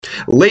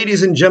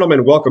Ladies and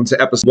gentlemen, welcome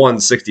to episode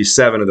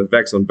 167 of the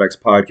Vex on Vex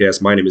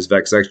podcast. My name is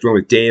Vex X. Joined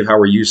with Dave. How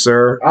are you,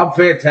 sir? I'm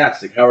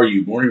fantastic. How are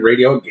you? Morning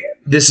radio again.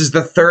 This is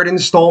the third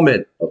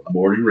installment of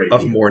Morning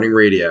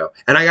Radio.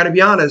 And I got to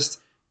be honest,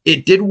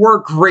 it did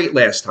work great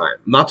last time.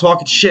 I'm not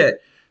talking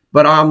shit,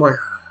 but I'm like,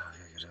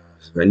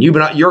 and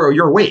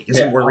you're awake. This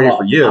is Morning Radio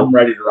for you. I'm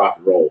ready to rock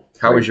and roll.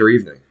 How was your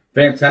evening?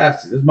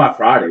 Fantastic. This is my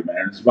Friday,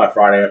 man. This is my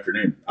Friday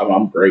afternoon.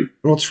 I'm great.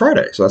 Well, it's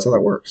Friday, so that's how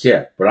that works.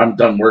 Yeah, but I'm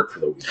done work for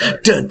the week.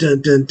 Dun,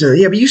 dun, dun, dun.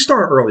 Yeah, but you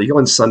start early. You go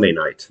on Sunday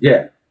night.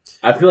 Yeah,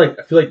 I feel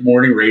like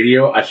morning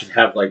radio. I should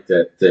have like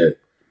the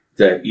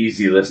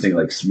easy listening,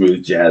 like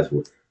smooth jazz.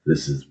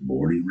 This is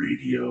morning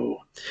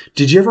radio.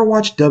 Did you ever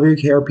watch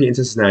WKRP in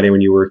Cincinnati when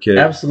you were a kid?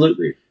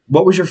 Absolutely.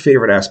 What was your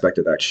favorite aspect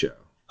of that show?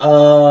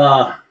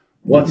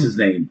 What's his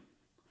name?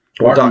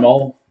 Martin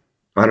Mull.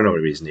 I don't know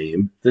what his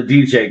name. The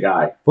DJ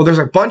guy. Well, there's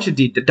a bunch of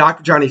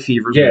Dr. Johnny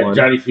Fever's one. Yeah,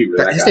 Johnny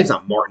Fever. His name's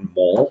not Martin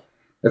Mull.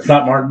 It's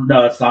not Martin.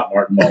 No, it's not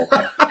Martin Mull.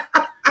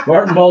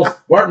 Martin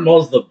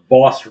Mull's the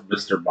boss from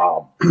Mr.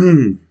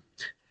 Mom.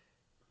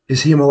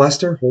 Is he a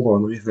molester? Hold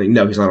on, let me think.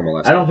 No, he's not a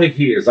molester. I don't think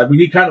he is. I mean,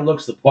 he kind of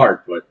looks the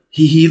part, but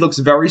he looks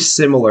very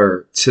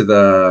similar to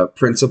the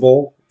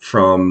principal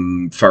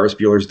from Ferris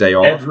Bueller's Day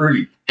Off. Ed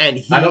Rooney.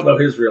 And I don't know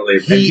his real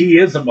name. He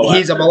is a molester.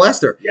 He's a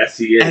molester. Yes,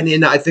 he is.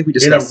 And I think we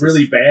discussed in a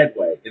really bad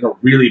way. In a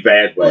really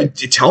bad way.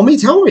 Tell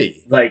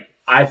me. Like,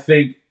 I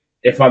think,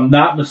 if I'm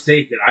not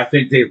mistaken, I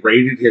think they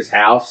raided his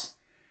house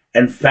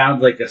and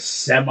found like a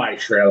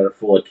semi-trailer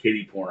full of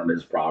kiddie porn on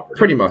his property.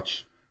 Pretty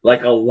much.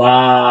 Like a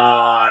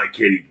lot of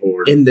kiddie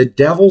porn. In the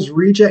Devil's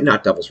Reject?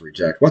 Not Devil's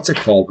Reject. What's it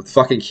called? With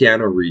fucking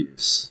Keanu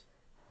Reeves.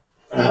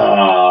 Fuck,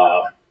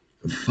 I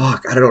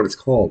don't know what it's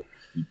called.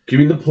 Give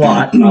me the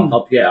plot. I'll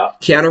help you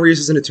out. Keanu Reeves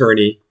is an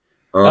attorney.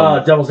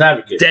 Devil's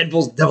Advocate.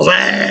 Devil's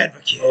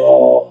Advocate.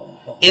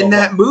 In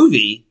that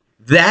movie,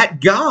 that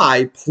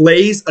guy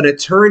plays an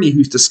attorney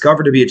who's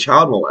discovered to be a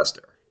child molester.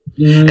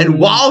 And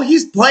while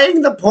he's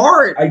playing the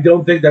part, I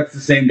don't think that's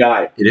the same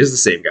guy. It is the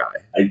same guy.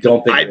 I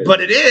don't think it is.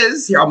 But it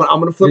is. Here, I'm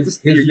gonna flip this.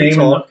 His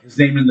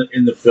name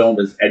in the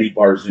film is Eddie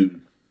Barzoon.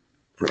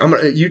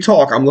 You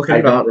talk. I'm looking.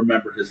 I don't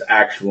remember his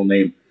actual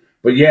name,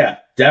 but yeah,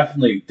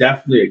 definitely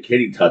a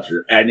kitty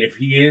toucher. And if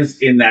he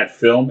is in that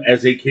film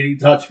as a kitty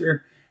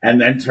toucher and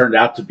then turned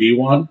out to be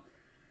one,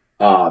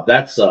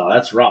 that's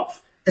rough.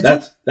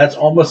 That's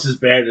almost as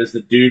bad as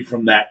the dude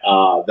from that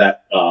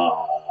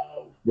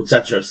what's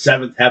that show,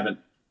 Seventh Heaven.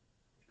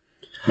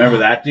 Remember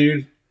that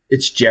dude?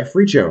 It's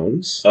Jeffrey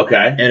Jones.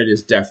 Okay. And it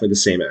is definitely the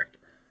same actor.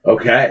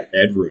 Okay.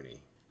 Ed Rooney.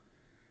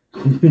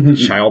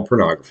 Child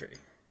pornography.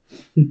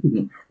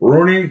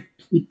 Rooney.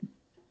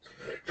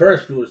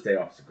 Ferris Bueller's Day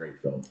Off is a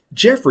great film.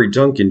 Jeffrey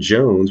Duncan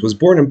Jones was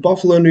born in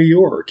Buffalo, New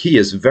York. He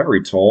is a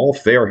very tall,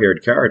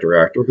 fair-haired character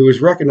actor who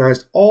is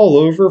recognized all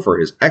over for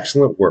his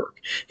excellent work.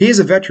 He is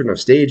a veteran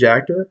stage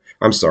actor,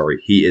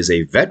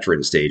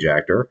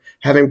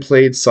 having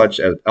played such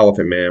as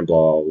Elephant Man,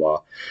 blah, blah,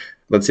 blah.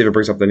 Let's see if it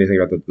brings up anything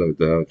about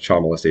the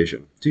child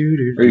molestation. Are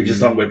you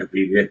just on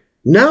Wikipedia?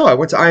 No, I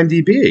went to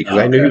IMDb because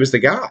I knew he was the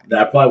guy.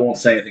 I probably won't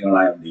say anything on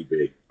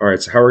IMDb. All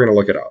right, so how are we going to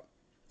look it up?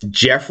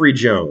 Jeffrey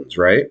Jones,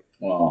 right?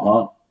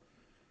 Uh-huh.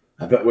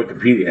 I bet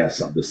Wikipedia has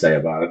something to say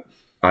about it.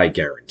 I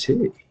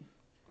guarantee.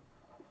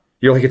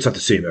 You're like, it's not the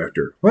same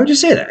actor. Why would you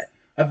say that?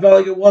 I felt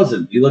like it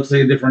wasn't. He looks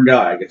like a different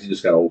guy. I guess he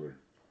just got older.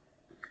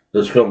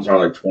 Those films are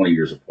like 20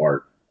 years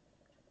apart.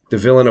 The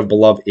villain of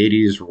beloved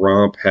 80s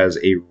romp has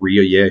a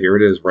real, here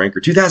it is, ranker.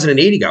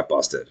 2008 he got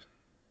busted.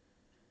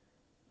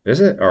 Is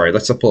it? All right,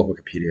 let's pull up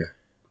Wikipedia.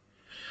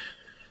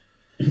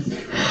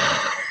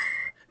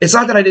 It's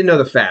not that I didn't know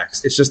the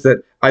facts. It's just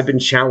that I've been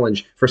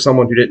challenged for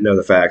someone who didn't know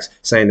the facts,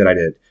 saying that I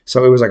did.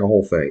 So it was like a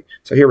whole thing.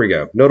 So here we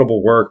go.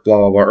 Notable work, blah,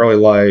 blah, blah, early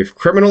life,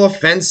 criminal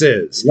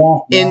offenses.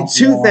 In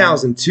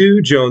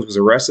 2002, Jones was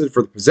arrested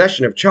for the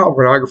possession of child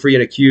pornography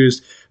and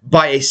accused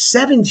by a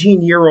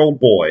 17-year-old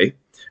boy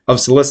of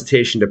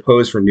solicitation to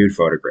pose for nude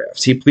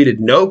photographs. He pleaded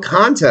no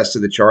contest to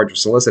the charge of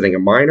soliciting a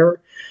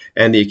minor,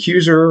 and the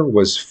accuser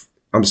was...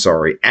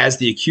 as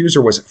the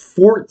accuser was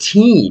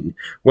 14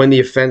 when the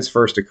offense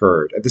first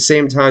occurred. At the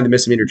same time, the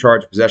misdemeanor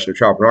charge of possession of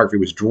child pornography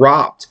was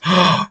dropped.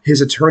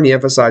 His attorney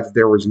emphasized that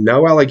there was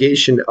no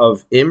allegation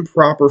of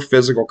improper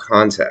physical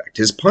contact.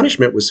 His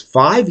punishment was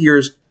 5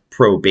 years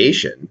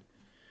probation,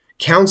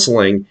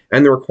 counseling,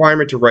 and the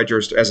requirement to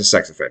register as a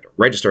sex offender.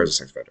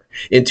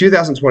 In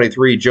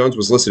 2023, Jones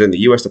was listed in the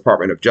U.S.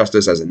 Department of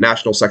Justice as a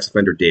national sex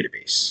offender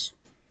database.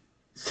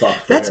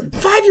 That's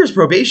 5 years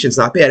probation is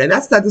not bad, and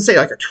that's not to say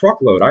like a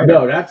truckload.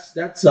 No, that's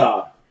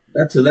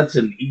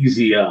an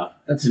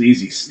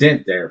easy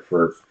stint there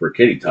for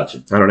kitty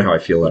touching. I don't know how I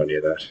feel about any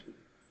of that.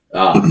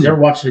 Did you ever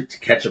watch To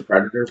Catch a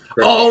Predator?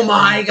 Oh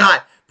my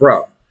god,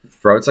 bro,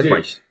 it's like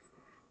my.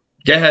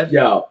 Go ahead.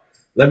 Yo,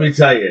 let me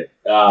tell you,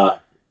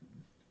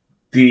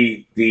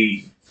 the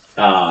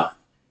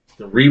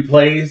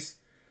replays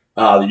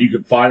that you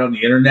can find on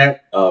the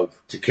internet of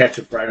To Catch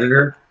a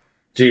Predator,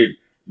 dude.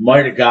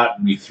 Might have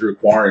gotten me through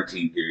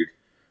quarantine, dude.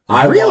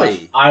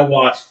 I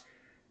watched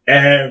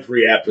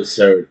every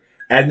episode,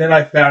 and then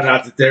I found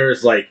out that there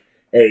is like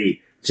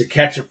a To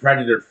Catch a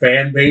Predator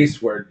fan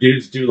base where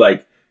dudes do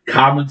like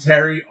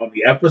commentary on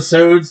the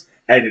episodes,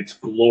 and it's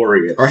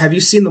glorious. Or have you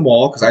seen them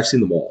all? Because I've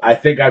seen them all. I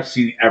think I've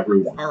seen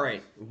everyone. All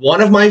right.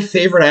 One of my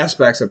favorite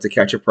aspects of To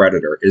Catch a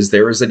Predator is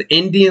there is an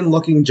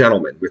Indian-looking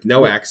gentleman with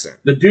no accent.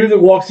 The dude that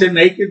walks in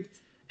naked?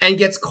 And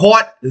gets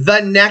caught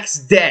the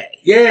next day.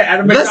 Yeah,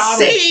 at a The McDonald's.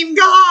 same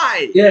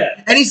guy.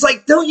 Yeah. And he's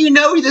like, don't you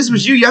know this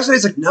was you yesterday?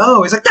 He's like,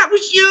 no. He's like, that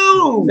was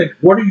you. He's like,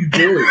 what are you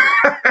doing?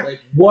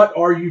 Like, what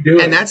are you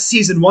doing? And that's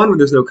season 1 when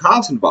there's no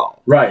cops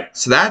involved. Right.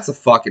 So that's a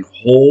fucking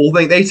whole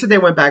thing. They said they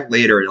went back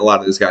later and a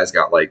lot of those guys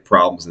got like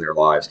problems in their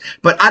lives.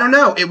 But I don't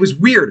know. It was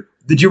weird.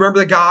 Did you remember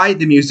the guy,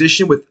 the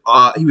musician with,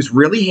 he was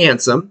really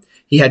handsome.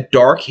 He had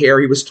dark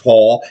hair. He was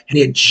tall and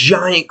he had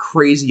giant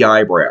crazy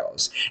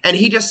eyebrows. And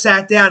he just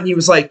sat down and he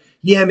was like,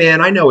 yeah, man,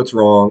 I know it's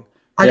wrong.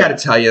 I got to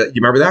tell you. You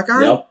remember that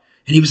guy? Yep.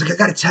 And he was like, I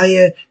got to tell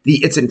you,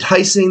 it's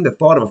enticing, the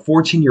thought of a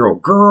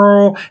 14-year-old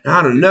girl. And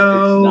I don't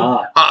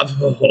know. It's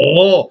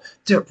not.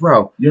 Dude,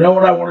 bro. You know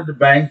when I wanted to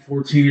bang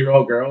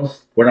 14-year-old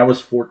girls? When I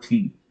was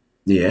 14.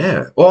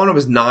 Yeah. Well, when I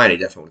was 9, I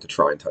definitely wanted to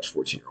try and touch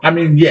 14-year-olds. I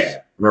mean,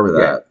 yeah. Remember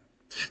that?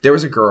 Yeah. There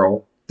was a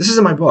girl. This is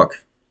in my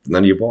book.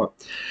 None of you bought.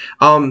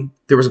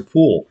 There was a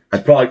pool.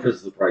 That's probably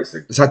because of the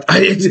pricing. It's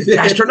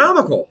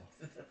astronomical.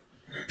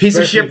 Piece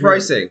of shit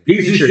pricing.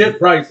 Piece of shit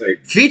pricing.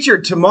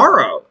 Featured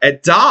tomorrow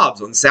at Dobbs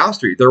on South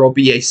Street. There will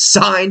be a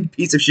signed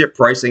piece of shit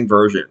pricing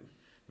version.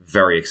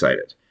 Very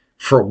excited.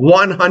 For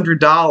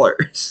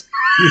 $100.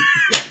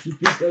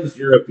 Because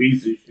you're a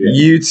piece of shit.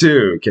 You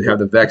too can have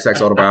the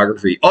VexX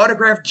autobiography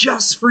autographed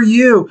just for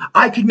you.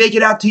 I could make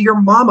it out to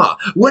your mama.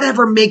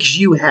 Whatever makes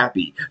you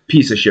happy.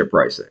 Piece of shit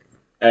pricing.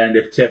 And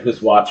if Tiff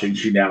is watching,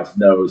 she now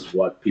knows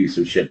what piece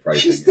of shit pricing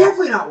She's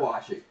definitely not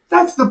watching.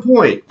 That's the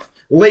point.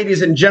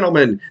 Ladies and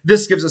gentlemen,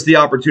 this gives us the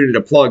opportunity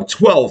to plug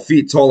 12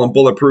 Feet Tall and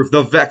Bulletproof,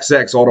 the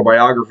VexX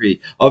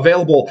autobiography,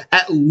 available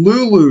at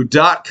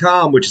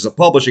Lulu.com, which is a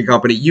publishing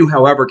company. You,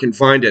 however, can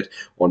find it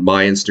on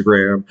my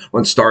Instagram,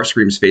 on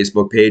Starscream's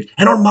Facebook page,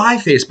 and on my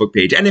Facebook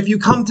page. And if you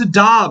come to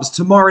Dobbs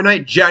tomorrow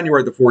night,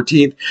 January the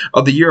 14th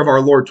of the year of our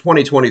Lord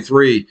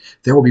 2023,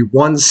 there will be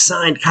one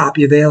signed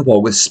copy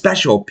available with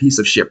special piece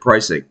of shit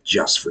pricing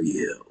just for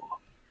you.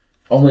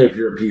 Only if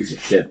you're a piece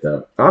of shit,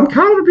 though. I'm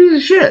kind of a piece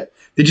of shit.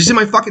 Did you see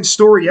my fucking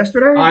story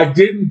yesterday? I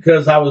didn't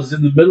because I was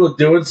in the middle of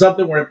doing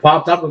something when it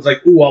popped up. I was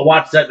like, ooh, I'll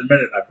watch that in a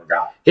minute. I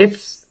forgot.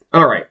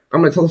 All right.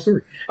 I'm going to tell the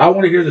story. I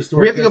want to hear the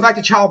story. We have to go back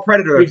to Child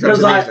Predator.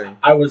 Because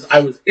I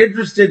was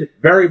interested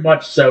very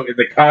much so in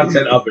the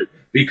content of it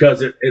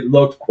because it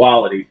looked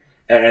quality.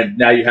 And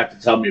now you have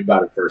to tell me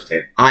about it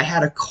firsthand. I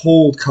had a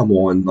cold come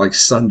on like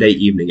Sunday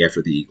evening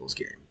after the Eagles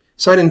game.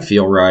 So I didn't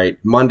feel right.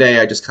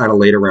 Monday, I just kind of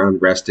laid around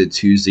and rested.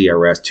 Tuesday, I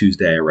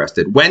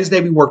rested. Wednesday,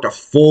 we worked a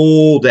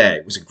full day.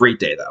 It was a great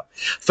day, though.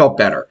 Felt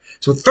better.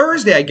 So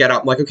Thursday, I get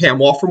up. I'm like, okay,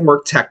 I'm off from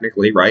work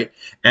technically, right?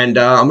 And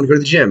I'm going to go to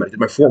the gym. I did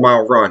my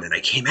 4-mile run, and I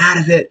came out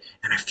of it,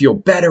 and I feel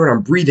better, and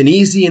I'm breathing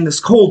easy, and this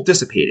cold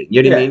dissipating.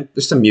 You know what I mean?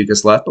 There's some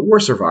mucus left, but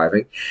we're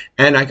surviving.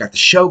 And I got the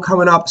show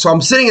coming up. So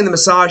I'm sitting in the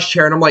massage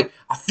chair, and I'm like,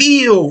 I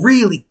feel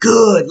really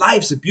good.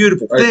 Life's a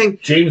beautiful thing.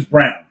 James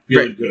Brown.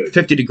 Feeling good.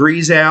 50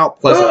 degrees out,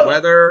 pleasant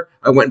weather.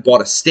 I went and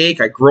bought a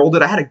steak. I grilled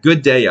it. I had a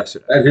good day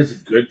yesterday. That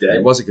is a good day.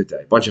 It was a good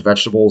day. Bunch of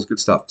vegetables, good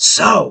stuff.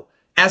 So,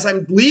 as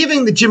I'm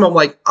leaving the gym, I'm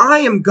like, I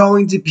am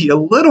going to be a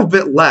little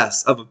bit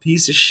less of a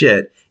piece of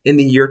shit in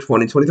the year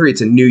 2023.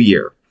 It's a new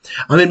year.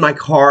 I'm in my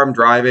car, I'm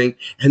driving,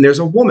 and there's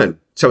a woman.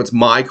 So it's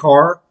my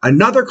car,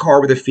 another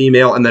car with a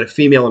female, and then a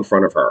female in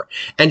front of her.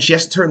 And she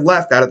has to turn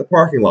left out of the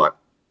parking lot,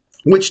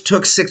 which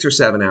took 6 or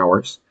 7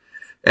 hours.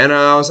 And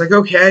I was like,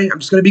 okay, I'm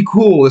just going to be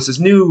cool. This is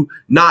new,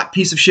 not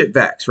piece of shit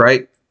Vex,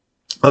 right?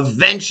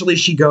 Eventually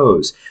she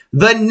goes.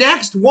 The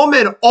next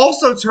woman,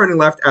 also turning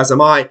left, as am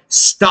I,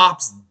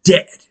 stops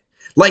dead.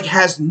 Like,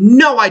 has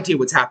no idea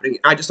what's happening.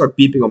 I just start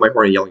beeping on my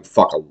horn and yelling,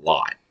 fuck a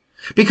lot.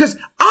 Because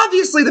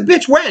obviously the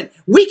bitch went.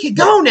 We can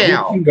go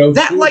now.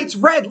 That light's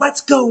red.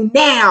 Let's go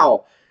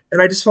now. And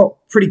I just felt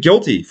pretty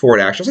guilty for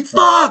it, actually. I was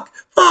like,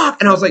 fuck.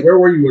 And I was like, where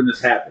were you when this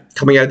happened?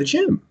 Coming out of the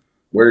gym.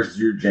 Where's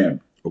your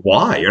gym?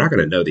 Why? You're not going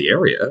to know the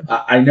area.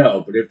 I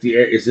know, but if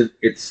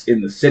it's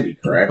in the city,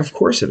 correct? Of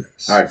course it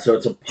is. All right, so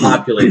it's a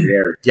populated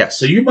area. Yes.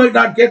 So you might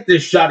not get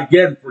this shot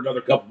again for another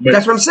couple minutes.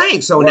 That's what I'm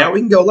saying. So now we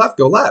can go left,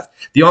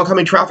 The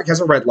oncoming traffic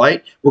has a red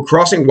light. We're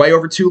crossing way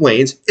over 2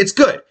 lanes. It's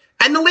good.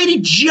 And the lady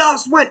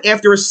just went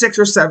after a 6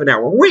 or 7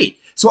 hour wait.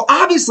 So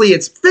obviously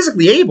it's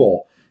physically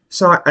able.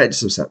 So it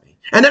just upset me.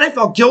 And then I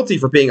felt guilty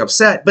for being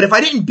upset. But if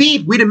I didn't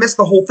beep, we'd have missed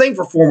the whole thing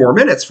for 4 more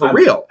minutes,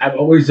 real. I'm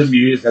always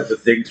amused at the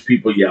things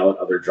people yell at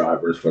other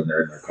drivers when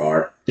they're in their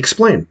car.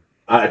 Explain.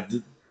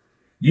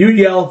 You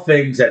yell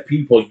things at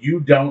people you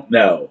don't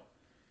know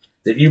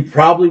that you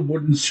probably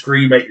wouldn't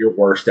scream at your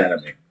worst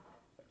enemy.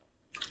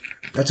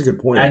 That's a good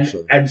point,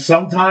 actually. And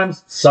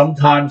sometimes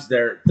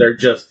they're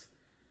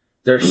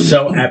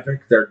so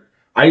epic.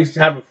 I used to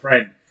have a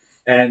friend,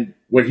 and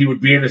when he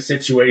would be in a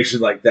situation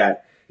like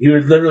that, he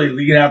would literally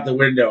lean out the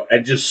window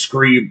and just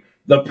scream,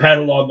 "The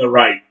pedal on the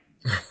right."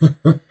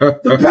 The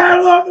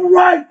pedal on the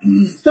right!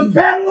 The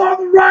pedal on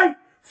the right!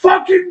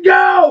 Fucking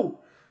go!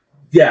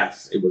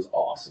 Yes, it was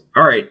awesome.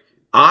 All right.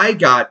 I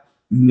got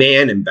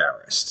man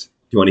embarrassed.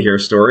 Do you want to hear a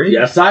story?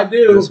 Yes, I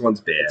do. This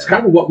one's bad. It's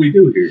kind of what we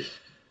do here.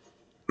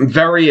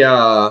 Very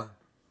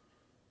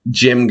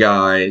gym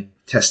guy,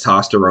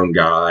 testosterone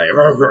guy,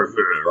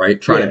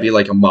 right? Trying to be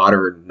like a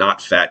modern,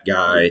 not fat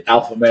guy.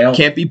 Alpha male.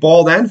 Can't be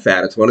bald and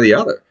fat. It's one or the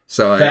other.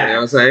 So, you know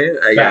what I'm saying?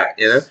 I got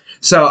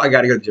So I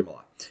got to go to the gym a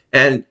lot.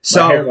 And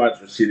so. My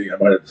hairline's receding. I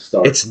might have to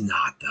start. It's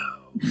not,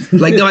 though.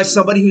 Like, no, as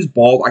somebody who's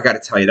bald, I got to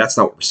tell you, that's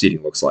not what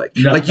receding looks like.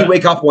 No, like, you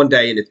wake up one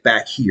day and it's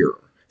back here.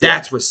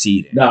 That's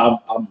receding. No,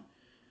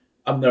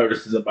 I'm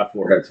noticing that my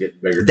forehead's getting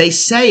bigger. They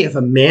say if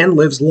a man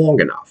lives long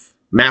enough,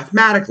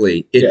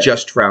 mathematically, it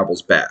just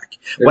travels back.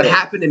 What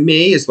happened to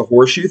me is the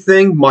horseshoe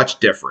thing, much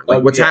different.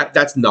 Like,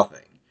 that's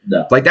nothing.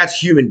 No. Like, that's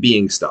human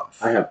being stuff.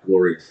 I have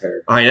glorious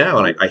hair. I know,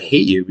 and I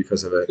hate you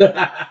because of it.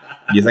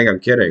 You think I'm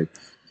kidding.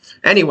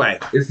 Anyway.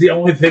 It's the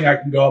only thing I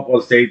can go up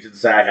on stage and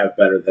say I have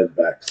better than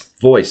Bex.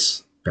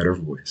 Voice. Better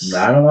voice.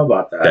 I don't know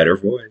about that. Better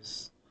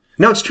voice.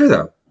 No, it's true,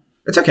 though.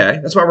 It's okay.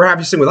 That's why we're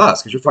happy to sing with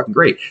us, because you're fucking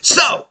great.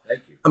 So,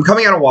 thank you. I'm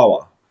coming out of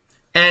Wawa.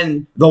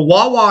 And the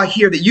Wawa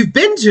here that you've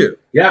been to.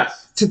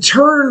 Yes. To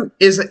turn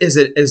is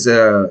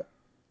an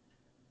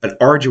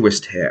arduous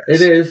task.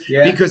 It is,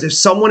 yeah. Because if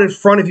someone in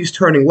front of you is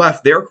turning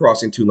left, they're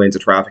crossing 2 lanes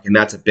of traffic, and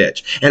that's a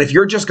bitch. And if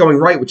you're just going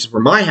right, which is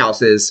where my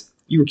house is,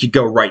 you could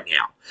go right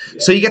now. Yeah.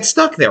 So you get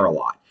stuck there a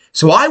lot.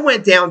 So I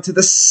went down to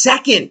the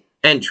second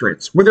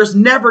entrance where there's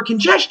never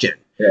congestion.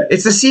 Yeah.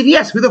 It's the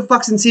CVS. Who the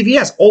fuck's in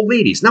CVS? Old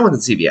ladies. No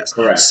one's in CVS.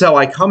 Correct. So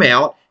I come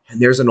out,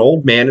 and there's an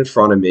old man in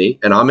front of me,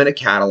 and I'm in a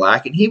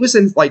Cadillac, and he was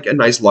in like a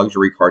nice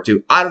luxury car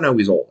too. I don't know.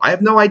 He's old. I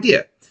have no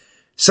idea.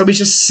 So he's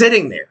just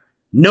sitting there.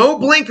 No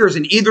blinkers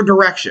in either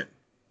direction.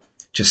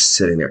 Just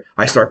sitting there.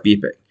 I start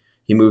beeping.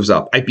 He moves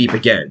up. I beep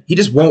again. He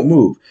just won't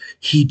move.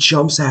 He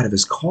jumps out of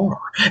his car.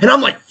 And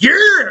I'm like,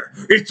 yeah,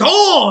 it's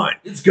on.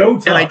 It's go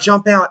time. And I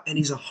jump out, and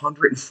he's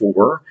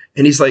 104.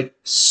 And he's like,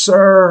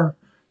 sir,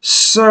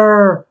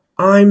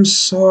 I'm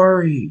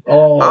sorry.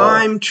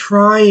 I'm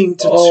trying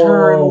to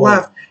turn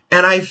left.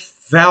 And I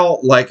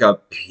felt like a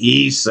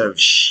piece of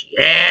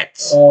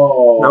shit.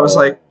 And I was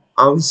like,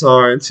 I'm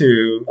sorry,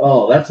 too.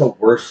 Oh, that's a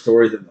worse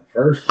story than the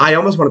first. I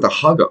almost wanted to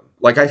hug him.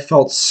 Like, I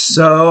felt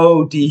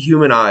so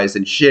dehumanized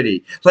and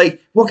shitty.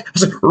 Like, I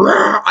was like,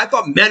 rawr. I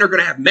thought men are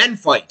going to have men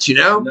fights, you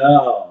know?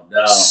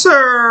 No.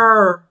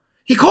 Sir.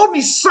 He called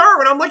me sir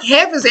when I'm like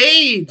half his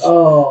age.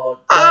 Oh,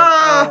 he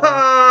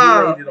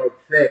laid it on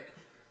thick.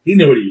 He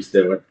knew what he was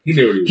doing.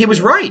 He was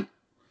right.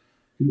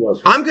 He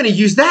was right. I'm going to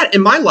use that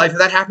in my life if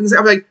that happens.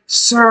 I'm like,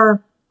 sir,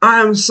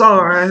 I'm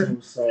sorry.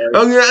 I'm sorry.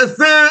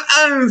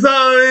 I'm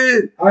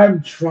sorry.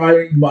 I'm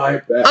trying my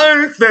best.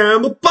 I'm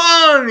Sam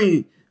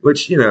Bonnie.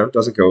 Which,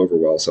 doesn't go over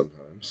well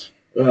sometimes.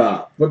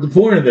 But the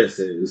point of this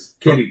is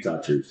kitty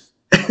touchers.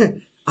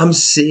 I'm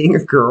seeing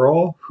a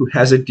girl who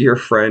has a dear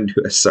friend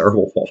who has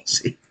cerebral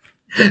palsy.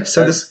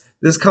 So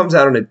this comes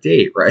out on a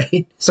date,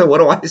 right? So what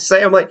do I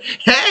say? I'm like,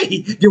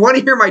 hey, do you want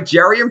to hear my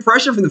Jerry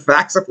impression from the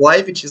Facts of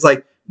Life? And she's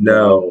like,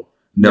 no,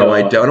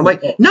 I don't. I'm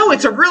like, no,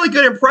 it's a really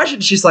good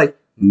impression. She's like,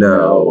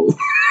 no.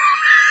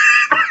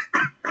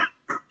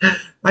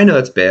 I know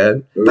it's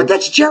bad, but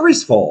that's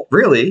Jerry's fault,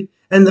 really.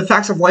 And the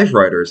Facts of Life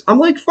writers. I'm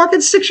like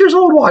fucking 6 years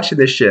old watching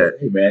this shit.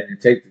 Hey, man, you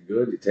take the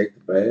good, you take the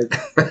bad.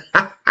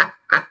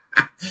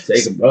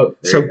 Take them both.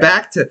 So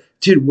back to,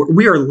 dude,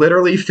 we are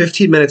literally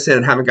 15 minutes in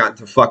and haven't gotten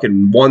to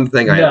fucking one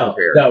thing I have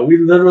prepared. No, we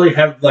literally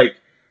have,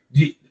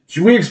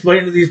 should we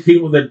explain to these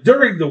people that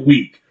during the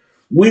week,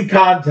 we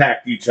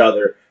contact each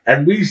other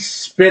and we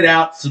spit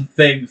out some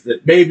things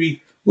that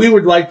maybe we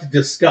would like to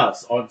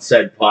discuss on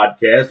said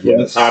podcast when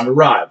the time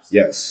arrives.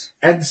 Yes.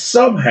 And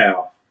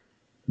somehow,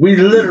 we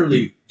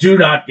literally do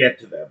not get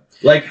to them.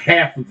 Like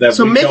half of them.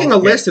 So making a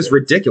list is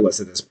ridiculous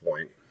at this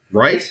point,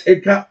 right?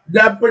 But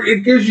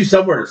it gives you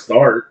somewhere to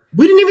start.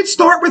 We didn't even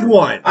start with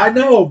one. I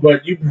know,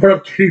 but you brought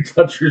up kitty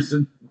touchers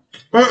and.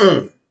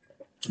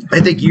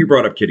 I think you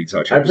brought up kitty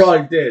touchers. I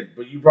probably did,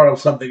 but you brought up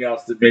something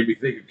else that made me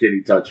think of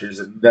kitty touchers,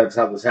 and that's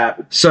how this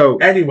happened. So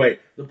anyway,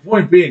 the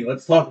point being,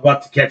 let's talk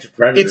about To Catch a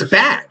Predator. It's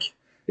back.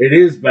 It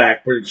is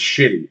back, but it's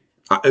shitty.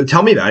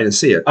 Tell me that. I didn't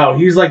see it. Oh,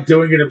 he's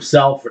doing it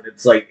himself, and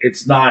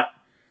it's not.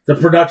 The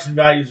production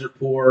values are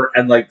poor,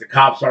 and the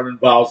cops aren't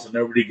involved, so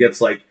nobody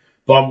gets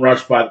bum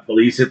rushed by the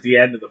police at the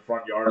end of the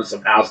front yard of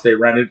some house they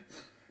rented.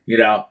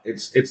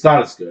 It's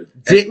not as good.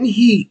 Didn't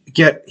he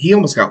get? He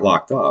almost got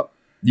locked up.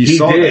 He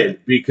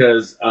did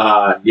because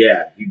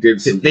he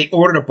did. They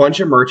ordered a bunch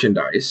of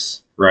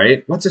merchandise,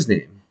 right? What's his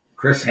name?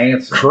 Chris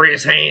Hansen.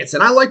 Chris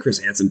Hansen. I like Chris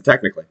Hansen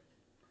technically.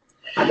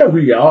 I know who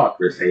you are,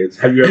 Chris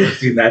Hansen. Have you ever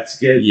seen that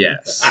skit?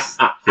 Yes.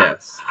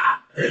 Yes.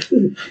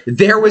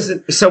 There was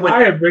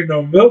I have bring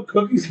no milk,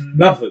 cookies,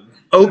 nothing.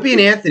 Opie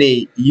and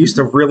Anthony used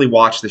to really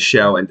watch the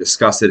show and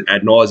discuss it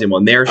ad nauseum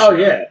on their show. Oh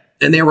yeah,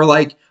 and they were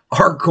like,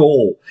 "Our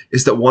goal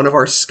is that one of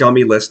our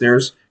scummy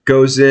listeners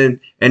goes in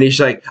and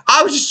he's like,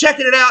 I was just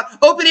checking it out,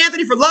 Opie and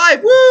Anthony for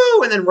live,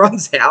 woo!" and then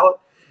runs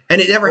out,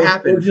 and it never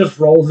happened. Or just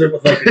rolls in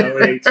with an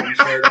OA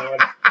t-shirt on.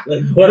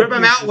 Rip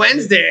him out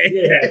Wednesday.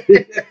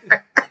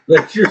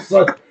 Yeah, you're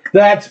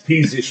That's a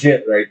piece of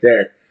shit right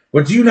there.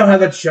 But do you know how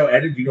that show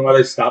ended? Do you know why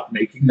they stopped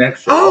making that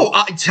show?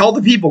 Oh, tell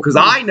the people, because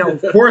I know.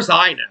 Of course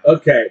I know.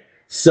 Okay,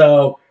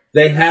 so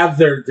they have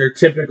their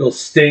typical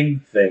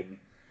Sting thing.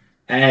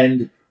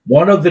 And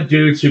one of the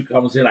dudes who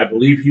comes in, I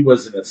believe he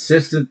was an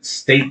assistant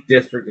state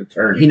district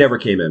attorney. He never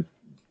came in.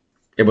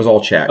 It was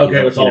all chat.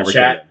 Okay, it was all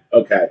chat.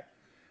 Okay.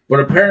 But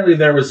apparently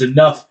there was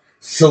enough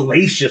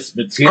salacious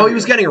material. Oh, he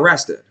was getting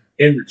arrested.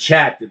 In the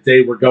chat that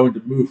they were going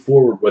to move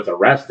forward with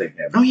arresting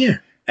him. Oh, yeah.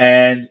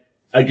 And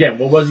again,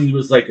 what was he? He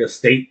was like a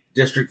state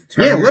district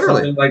attorney or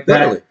something like that.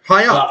 Literally.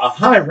 High up. A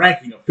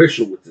high-ranking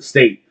official with the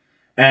state.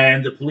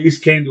 And the police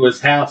came to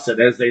his house, and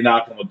as they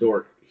knocked on the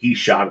door, he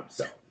shot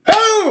himself.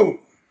 Oh!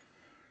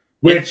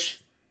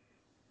 Which,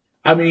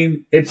 I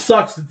mean, it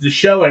sucks that the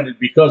show ended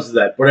because of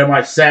that. But am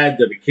I sad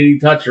that a kitty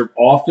toucher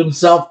offed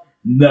himself?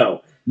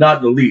 No, not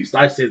in the least.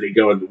 I say they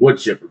go in the wood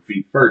chipper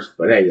feet first,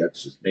 but hey,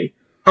 that's just me.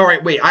 All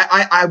right, wait.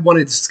 I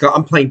wanted to discuss.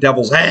 I'm playing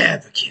devil's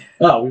advocate.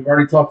 Oh, we've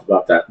already talked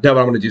about that. No, but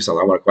I want to do something.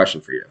 I want a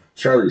question for you.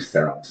 Charlize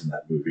Theron's in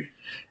that movie.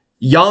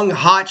 Young,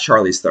 hot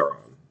Charlize Theron.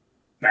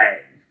 Bang.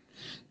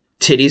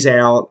 Titties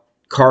out,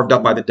 carved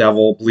up by the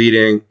devil,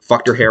 bleeding,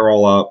 fucked her hair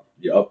all up.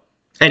 Yup.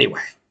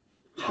 Anyway.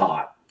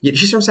 Hot. Yeah,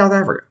 she's from South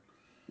Africa.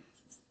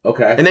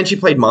 Okay. And then she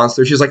played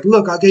Monster. She's like,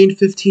 look, I gained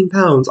 15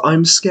 pounds.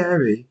 I'm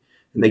scary.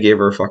 And they gave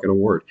her a fucking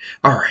award.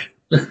 All right.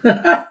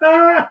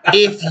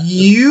 If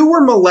you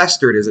were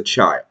molested as a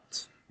child,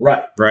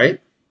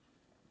 right?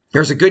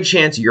 There's a good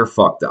chance you're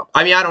fucked up.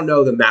 I mean, I don't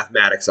know the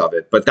mathematics of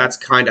it, but that's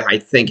kind of, I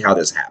think, how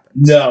this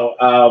happens.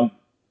 No.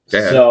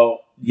 So,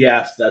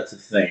 yes, that's a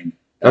thing.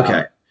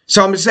 Okay.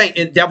 So I'm just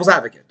saying, devil's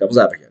advocate.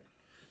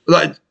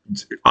 Like,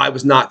 I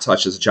was not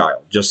touched as a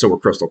child, just so we're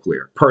crystal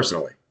clear,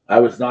 personally. I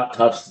was not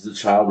touched as a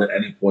child at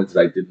any point that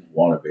I didn't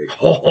want to be.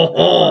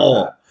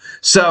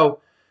 So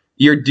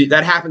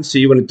that happens to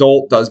you. An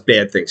adult does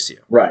bad things to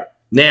you. Right.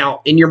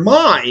 Now, in your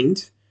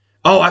mind,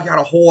 I got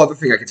a whole other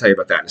thing I can tell you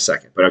about that in a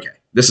second. But okay,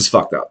 this is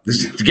fucked up.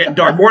 This is getting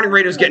dark. Morning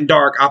radio's getting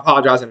dark. I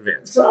apologize in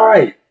advance. It's all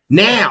right.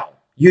 Now,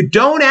 you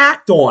don't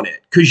act on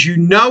it because you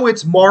know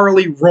it's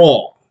morally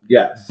wrong.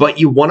 Yes. But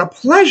you want to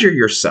pleasure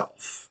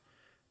yourself.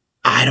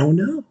 I don't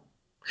know.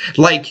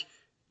 Like,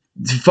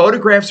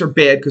 photographs are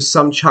bad because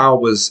some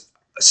child was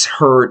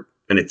hurt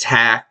and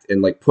attacked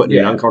and like put in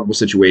an uncomfortable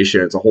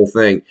situation. It's a whole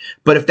thing.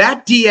 But if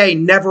that DA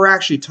never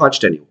actually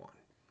touched anyone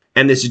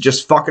and this is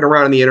just fucking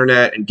around on the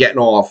internet and getting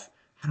off,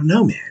 I don't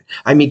know, man.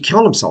 I mean,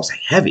 killing themselves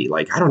heavy.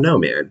 Like, I don't know,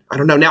 man. I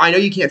don't know. Now, I know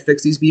you can't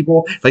fix these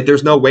people. Like,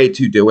 there's no way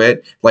to do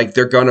it. Like,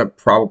 they're going to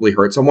probably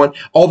hurt someone.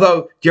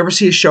 Although, do you ever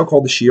see a show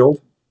called The Shield?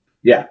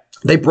 Yeah.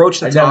 They broached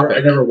the topic.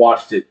 I never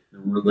watched it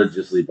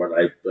religiously, but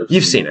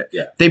You've seen it.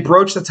 Yeah. They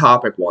broached the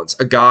topic once.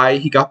 A guy,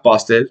 he got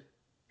busted,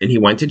 and he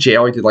went to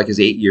jail. He did like his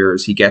 8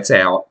 years. He gets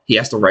out. He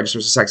has to register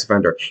as a sex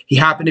offender. He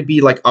happened to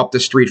be like up the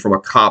street from a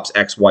cop's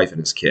ex-wife and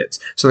his kids.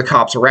 So the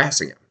cop's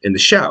harassing him in the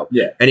show.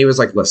 Yeah. And he was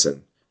like,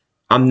 listen,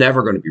 I'm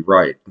never going to be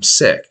right. I'm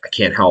sick. I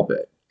can't help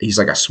it. He's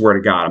like, I swear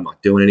to God, I'm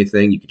not doing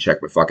anything. You can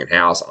check my fucking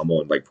house. I'm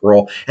on like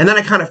parole. And then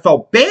I kind of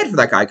felt bad for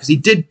that guy because he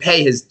did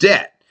pay his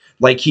debt.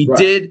 Like he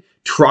did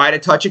try to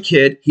touch a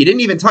kid. He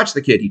didn't even touch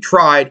the kid. He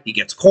tried. He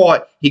gets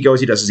caught. He goes,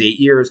 he does his 8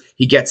 years.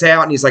 He gets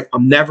out and he's like,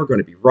 I'm never going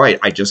to be right.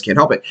 I just can't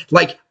help it.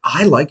 Like,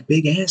 I like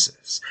big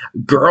asses.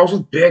 Girls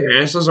with big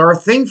asses are a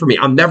thing for me.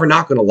 I'm never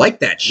not going to like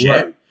that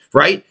shit.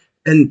 Right?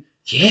 And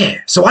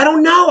yeah. So I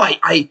don't know.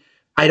 I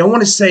don't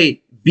want to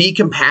say be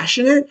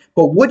compassionate,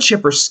 but wood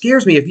chipper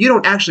scares me. If you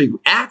don't actually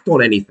act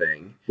on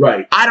anything,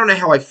 I don't know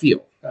how I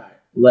feel. All right.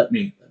 Let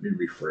me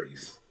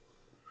rephrase.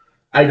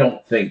 I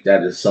don't think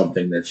that is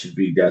something that should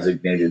be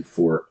designated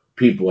for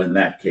people in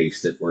that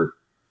case that were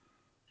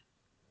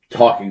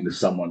talking to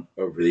someone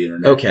over the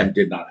internet and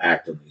did not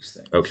act on these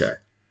things. Okay.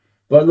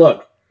 But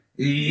look,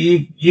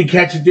 you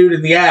catch a dude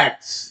in the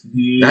act.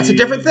 That's a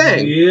different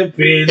thing.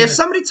 If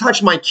somebody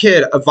touched my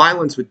kid, a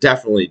violence would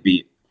definitely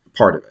be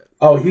part of it.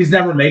 Oh, he's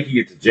never making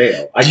it to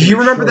jail. Do you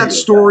remember that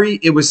story?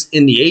 It was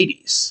in the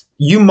 80s.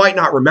 You might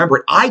not remember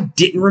it. I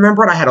didn't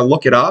remember it. I had to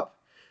look it up.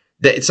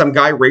 That some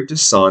guy raped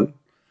his son.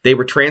 They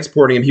were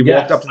transporting him. He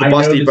walked up to the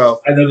bus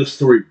depot. I know this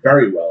story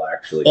very well,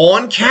 actually.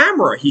 On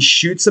camera, he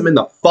shoots him in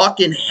the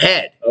fucking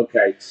head.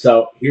 Okay,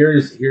 so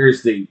here's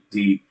the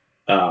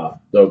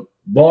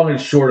long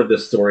and short of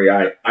this story.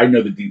 I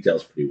know the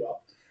details pretty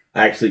well.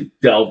 I actually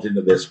delved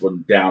into this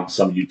one down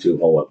some YouTube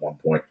hole at one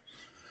point.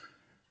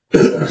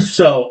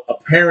 So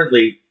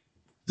apparently,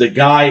 the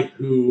guy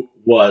who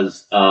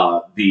was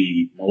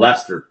the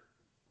molester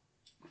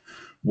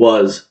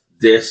was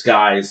this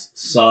guy's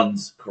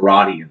son's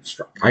karate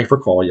instructor. I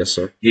recall, yes,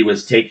 sir. He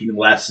was taking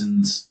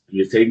lessons. He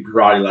was taking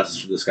karate lessons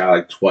from this guy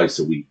like twice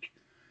a week.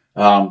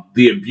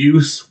 The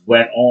abuse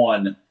went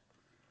on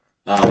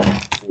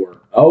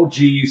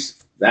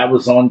that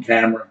was on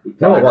camera.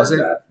 No, it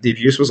wasn't. The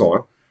abuse was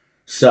on.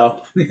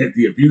 So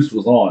the abuse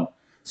was on.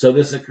 So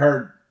this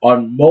occurred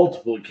on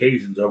multiple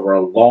occasions over a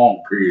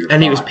long period of time.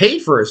 And he was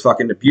paid for his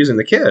fucking abusing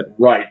the kid.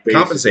 Right.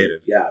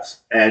 Compensated.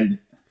 Yes. And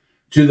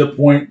to the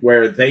point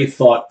where they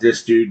thought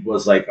this dude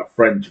was like a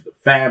friend to the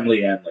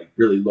family and like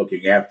really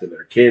looking after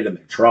their kid, and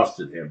they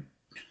trusted him.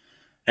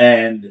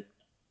 And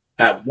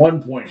at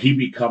one point, he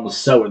becomes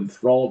so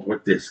enthralled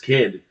with this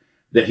kid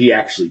that he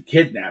actually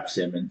kidnaps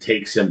him and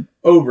takes him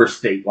over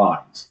state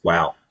lines.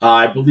 Wow.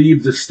 I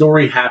believe the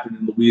story happened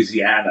in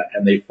Louisiana,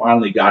 and they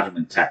finally got him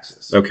in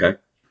Texas. Okay.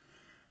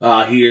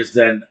 He is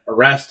then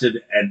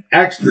arrested and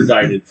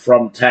extradited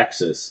from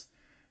Texas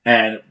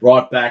and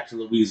brought back to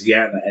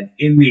Louisiana. And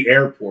in the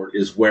airport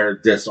is where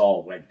this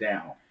all went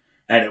down.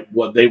 And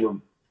what they were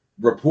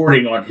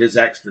reporting on his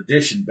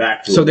extradition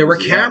back to So there were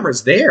Louisiana.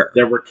 cameras there.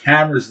 There were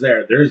cameras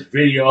there. There's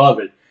video of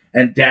it.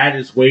 And Dad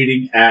is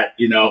waiting at,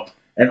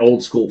 an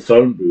old school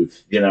phone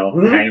booth,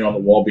 hanging on the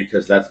wall,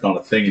 because that's not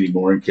a thing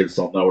anymore and kids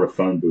don't know what a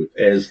phone booth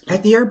is.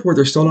 At the airport,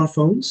 there's still not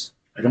phones?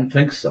 I don't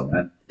think so,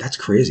 man. That's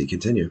crazy.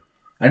 Continue.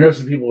 I know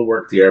some people who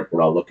work at the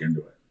airport. I'll look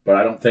into it. But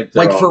I don't think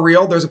there Like, are, for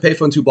real, there's a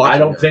payphone 2 blocks I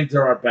don't from here. think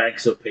there are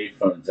banks of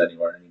payphones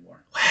anywhere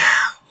anymore.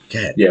 Wow.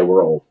 Okay. Yeah,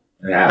 we're old.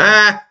 It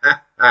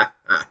happens.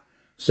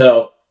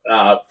 So,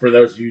 for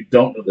those of you who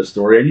don't know the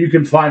story, and you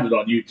can find it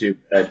on YouTube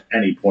at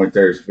any point,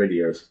 there's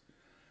videos.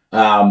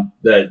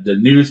 The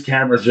news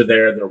cameras are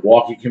there. They're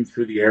walking him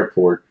through the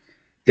airport.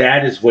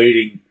 Dad is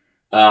waiting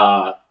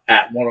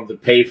at one of the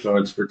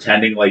payphones,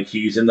 pretending like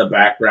he's in the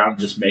background,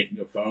 just making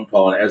a phone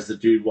call. And as the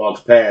dude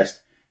walks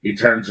past, he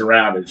turns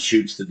around and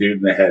shoots the dude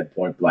in the head,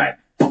 point blank.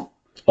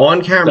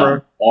 On camera.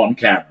 Done. On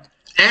camera.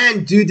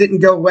 And dude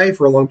didn't go away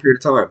for a long period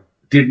of time.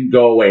 Didn't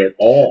go away at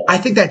all. I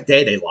think that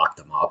day they locked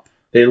him up.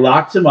 They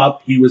locked him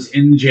up. He was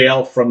in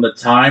jail from the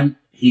time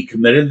he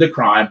committed the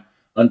crime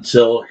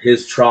until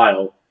his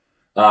trial.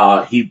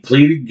 He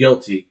pleaded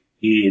guilty.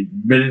 He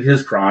admitted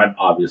his crime.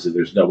 Obviously,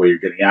 there's no way you're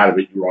getting out of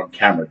it. You were on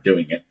camera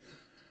doing it.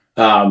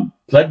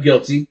 Pled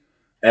guilty,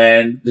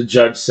 and the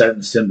judge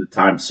sentenced him to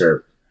time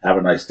served. Have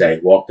a nice day.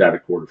 Walked out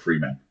of court a free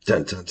man.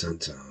 Dun, dun, dun,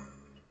 dun.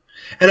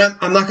 And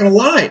I'm not going to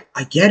lie.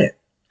 I get it.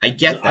 I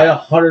get I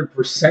that.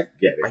 100%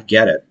 get I it.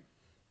 get it.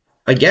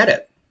 I get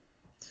it.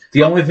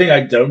 The only thing I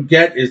don't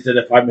get is that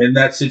if I'm in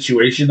that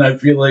situation, I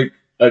feel like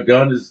a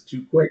gun is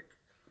too quick.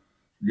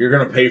 You're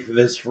going to pay for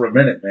this for a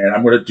minute, man.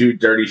 I'm going to do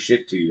dirty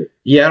shit to you.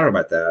 Yeah, I don't know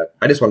about that.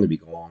 I just want him to be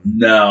gone.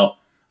 No,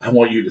 I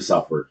want you to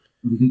suffer.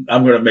 I'm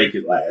going to make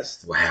it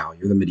last. Wow,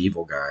 you're the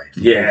medieval guy.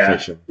 Yeah,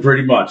 Fiction.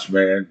 pretty much,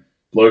 man.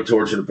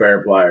 Blowtorch and pair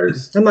of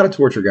pliers. I'm not a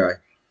torture guy.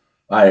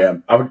 I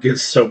am. I would get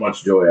so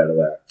much joy out of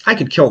that. I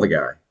could kill the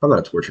guy. I'm not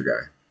a torture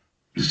guy.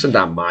 It's just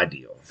not my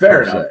deal.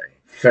 Fair per enough. se.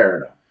 Fair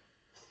enough.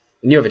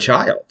 And you have a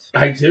child.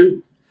 I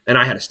do. And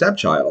I had a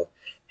stepchild.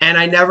 And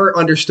I never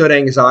understood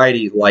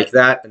anxiety like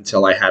that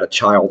until I had a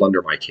child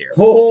under my care.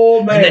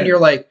 Oh, man. And then you're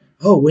like,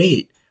 oh,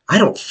 wait, I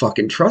don't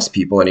fucking trust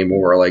people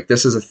anymore. Like,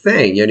 this is a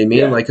thing. You know what I mean?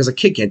 Yeah. Like, because a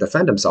kid can't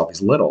defend himself.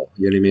 He's little.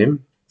 You know what I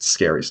mean? It's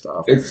scary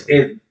stuff.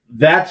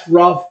 That's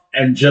rough.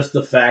 And just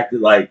the fact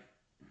that, like,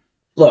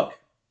 look,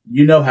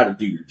 you know how to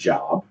do your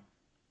job.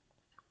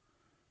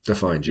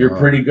 Defined job. You're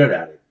pretty good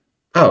at it.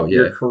 Oh, yeah.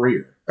 Your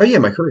career. Oh, yeah,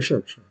 my career,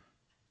 sure.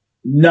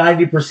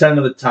 90%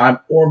 of the time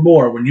or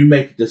more, when you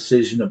make a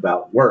decision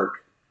about work,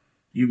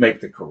 you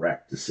make the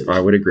correct decision. I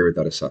would agree with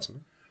that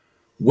assessment.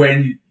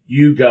 When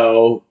you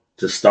go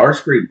to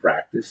Starscream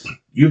practice,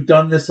 you've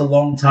done this a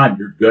long time.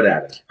 You're good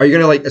at it. Are you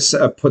going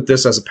to put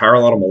this as a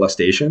parallel to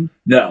molestation?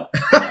 No.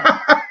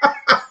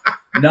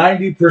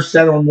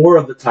 90% or more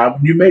of the time,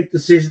 when you make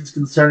decisions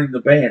concerning the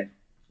band,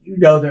 you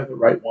know they're the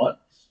right ones.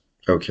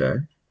 Okay.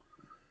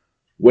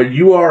 When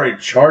you are in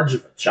charge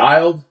of a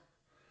child,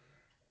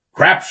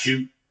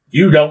 crapshoot,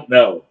 you don't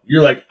know.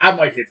 You're like, I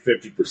might hit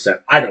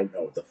 50%. I don't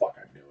know what the fuck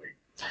I'm doing.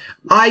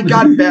 I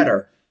got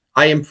better.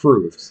 I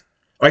improved.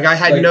 Like, I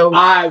had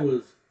I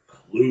was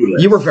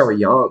clueless. You were very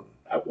young.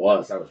 I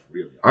was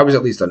really young. I was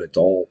at least an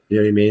adult. You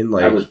know what I mean?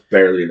 Like, I was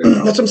barely an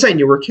adult. that's what I'm saying.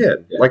 You were a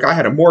kid. Yeah. Like, I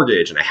had a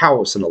mortgage and a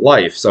house and a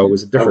life, so it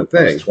was a different I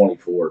thing. was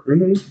 24.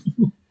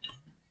 Mm-hmm.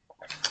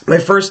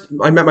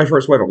 I met my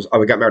first wife.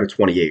 I got married at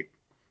 28,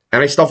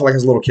 and I still felt like I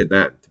was a little kid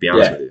then, to be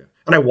honest with you.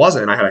 And I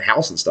wasn't. I had a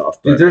house and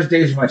stuff. But Dude, there's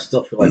days when I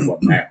still feel like one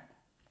now.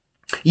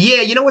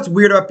 yeah, you know what's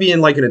weird about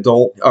being like an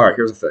adult? All right,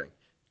 here's the thing.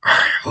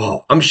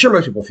 Oh, I'm sure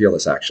most people feel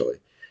this actually.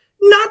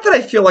 Not that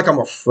I feel like I'm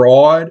a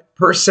fraud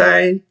per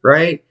se,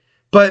 right?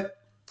 But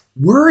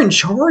we're in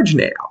charge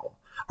now.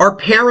 Our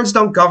parents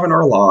don't govern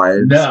our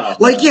lives. No.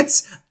 Like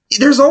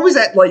there's always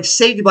that like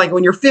safety blanket.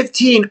 When you're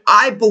 15,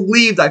 I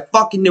believed I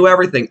fucking knew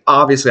everything.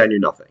 Obviously, I knew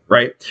nothing,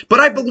 right? But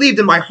I believed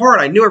in my heart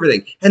I knew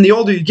everything. And the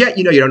older you get,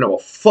 you don't know a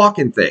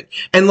fucking thing.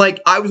 And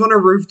like I was on a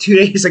roof 2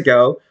 days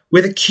ago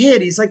with a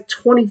kid. He's like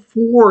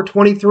 24,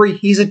 23.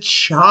 He's a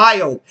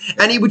child.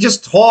 And he would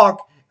just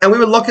talk and we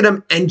would look at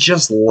him and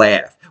just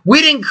laugh.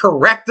 We didn't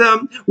correct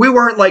him. We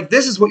weren't like,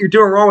 this is what you're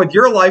doing wrong with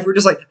your life. We're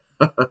just like,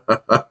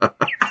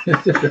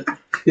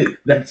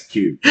 That's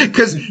cute.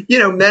 because,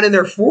 men in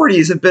their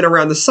 40s have been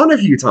around the sun a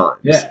few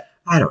times. Yeah.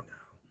 I don't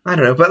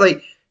know. But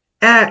like,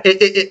 I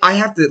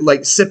have to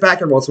like sit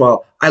back every once in a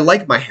while. I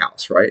like my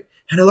house, right?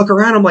 And I look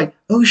around, I'm like,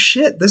 oh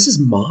shit, this is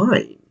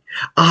mine.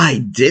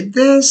 I did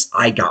this.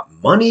 I got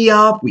money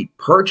up. We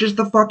purchased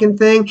the fucking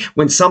thing.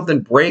 When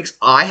something breaks,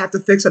 I have to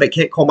fix it. I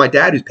can't call my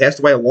dad, who's passed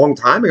away a long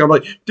time ago. I'm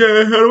like,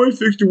 Dad, how do I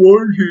fix the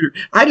water heater?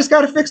 I just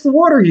got to fix the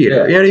water heater.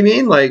 Yeah. You know what I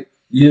mean? Like,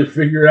 you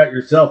figure it out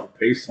yourself and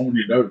pay someone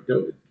you know to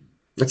do it.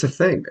 that's a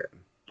thing, man.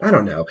 I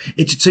don't know.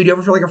 So do you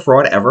ever feel like a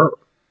fraud ever?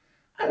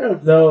 I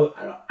don't know.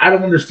 I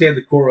don't understand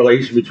the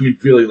correlation between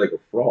feeling like a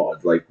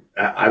fraud. Like,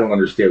 I don't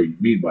understand what you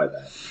mean by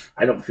that.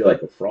 I don't feel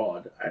like a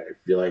fraud. I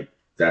feel like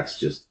that's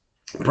just,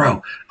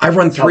 bro, I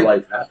run how 3.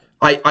 life happens.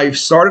 I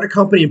started a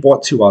company and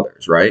bought 2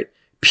 others, right?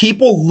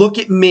 People look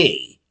at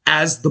me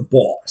as the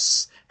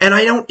boss. And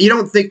you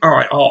don't think, all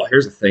right,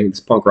 here's the thing, this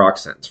punk rock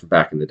sentence from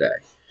back in the day.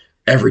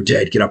 Every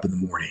day I'd get up in the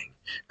morning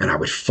and I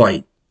would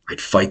fight.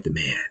 I'd fight the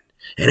man.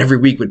 And every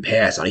week would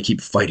pass and I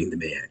keep fighting the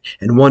man.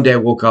 And one day I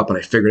woke up and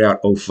I figured out,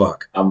 oh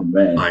fuck, I'm the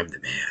man. I'm the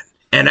man.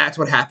 And that's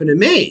what happened to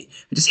me.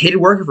 I just hated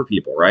working for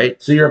people,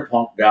 right? So you're a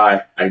punk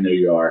guy. I know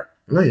you are.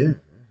 Oh yeah.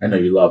 I know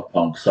you love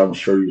punk, so I'm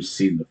sure you've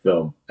seen the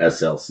film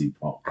SLC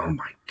Punk. Oh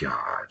my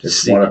God.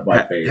 It's one of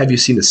my favorites. Have you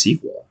seen the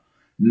sequel?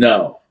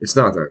 No. It's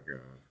not that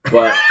good.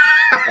 But,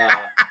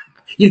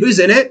 you know who's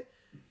in it?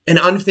 An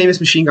unfamous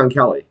Machine Gun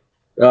Kelly.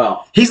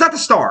 oh, He's not the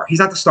star. He's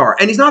not the star.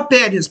 And he's not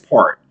bad in his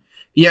part.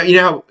 Yeah, you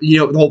know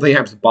the whole thing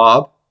happens to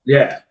Bob.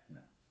 yeah.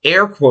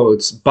 Air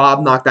quotes,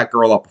 Bob knocked that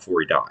girl up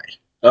before he died.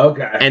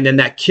 Okay. And then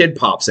that kid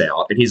pops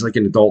out, and he's like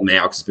an adult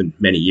now because it's been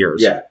many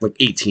years. Yeah. Like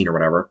 18 or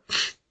whatever.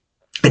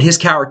 And his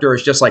character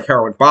is just like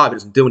Heroin Bob. He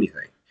doesn't do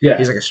anything. Yeah.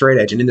 He's like a straight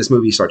edge. And in this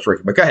movie, he starts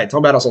drinking. But go ahead. Tell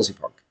me about SLC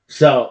Punk.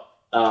 So,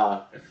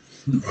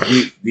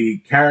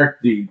 the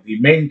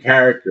main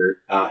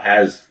character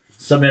has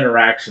some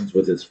interactions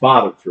with his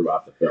father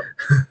throughout the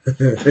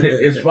film.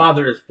 His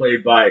father is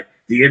played by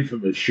the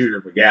infamous Shooter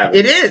McGavin.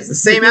 It is. The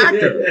same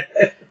actor.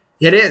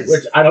 It is.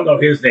 Which I don't know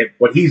his name,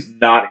 but he's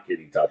not a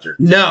kitty toucher.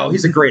 No,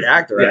 he's a great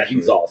actor. Yeah, actually.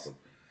 he's awesome.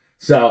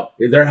 So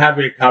they're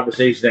having a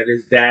conversation that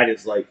his dad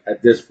is like,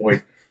 at this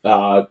point,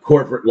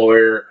 corporate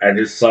lawyer, and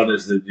his son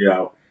is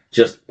the,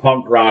 just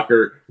punk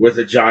rocker with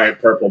a giant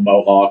purple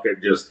mohawk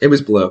and just It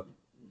was blue.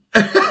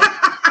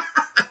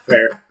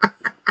 fair.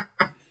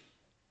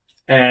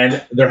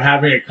 And they're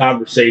having a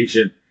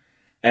conversation,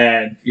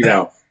 and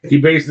he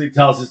basically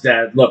tells his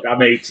dad, "Look,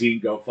 I'm 18.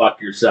 Go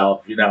fuck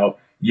yourself.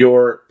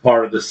 You're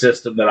part of the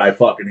system that I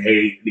fucking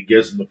hate." And he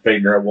gives him the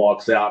finger and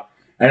walks out.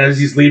 And as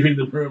he's leaving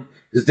the room,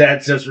 his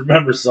dad says,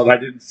 "Remember, son, I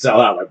didn't sell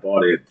out. I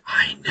bought in."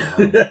 I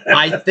know.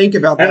 I think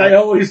about that And I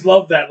always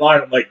love that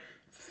line. I'm like,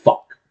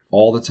 "Fuck."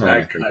 all the time. I I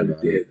think kind of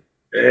about it.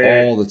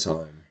 did. All the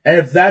time. And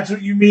if that's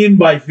what you mean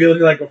by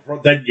feeling like a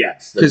fraud, then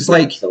yes. 'Cause,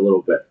 like, a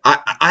little bit.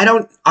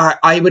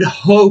 I would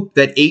hope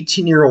that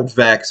 18-year-old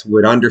Vex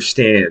would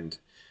understand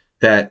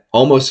that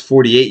almost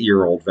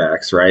 48-year-old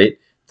Vex, right,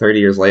 30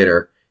 years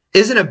later,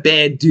 isn't a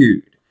bad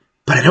dude.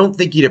 But I don't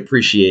think he'd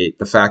appreciate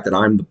the fact that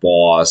I'm the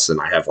boss and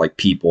I have like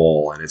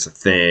people and it's a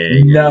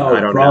thing. No, I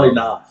don't probably know.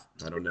 not.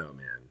 I don't know,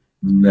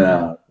 man.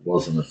 No, it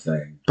wasn't a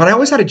thing. But I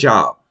always had a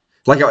job.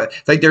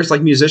 Like there's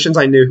like musicians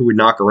I knew who would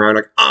knock around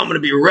like, I'm gonna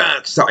be a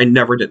rock star. I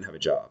never didn't have a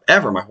job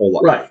ever my whole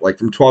life. Right. Like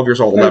from 12 years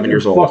old, 11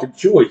 years old. Fucking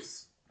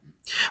choice.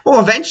 Well,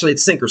 eventually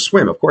it's sink or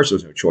swim. Of course,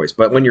 there's no choice.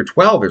 But when you're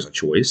 12, there's a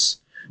choice.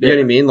 You know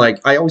what I mean?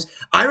 Like I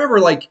remember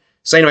like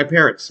saying to my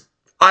parents,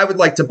 I would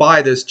like to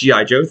buy this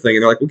G.I. Joe thing,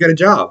 and they're like, "We'll get a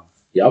job."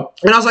 Yep.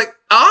 And I was like,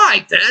 "All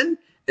right, then."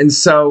 And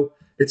so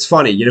it's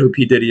funny. You know who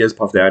P. Diddy is?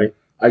 Puff Daddy.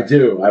 I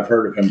do. I've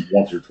heard of him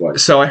once or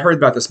twice. So I heard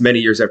about this many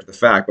years after the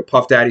fact, but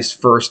Puff Daddy's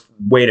first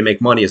way to make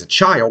money as a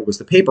child was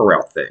the paper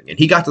route thing. And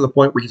he got to the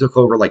point where he took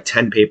over like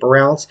 10 paper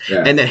routes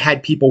and then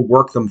had people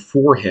work them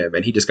for him,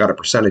 and he just got a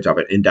percentage of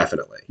it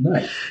indefinitely.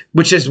 Nice.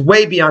 Which is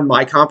way beyond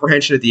my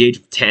comprehension at the age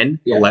of 10,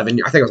 11.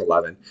 I think I was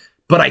 11.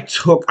 But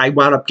I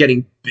wound up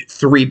getting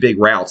 3 big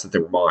routes that they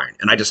were mine.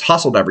 And I just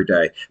hustled every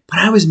day. But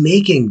I was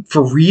making,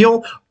 for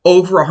real,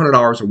 over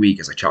 $100 a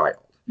week as a child.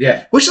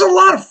 Yeah. Which is a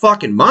lot of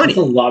fucking money.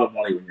 That's a lot of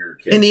money when you're a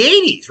kid. In the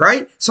 80s,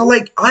 right? So,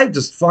 like, I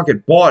just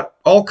fucking bought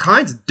all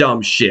kinds of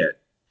dumb shit.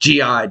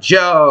 G.I.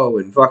 Joe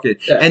and fucking...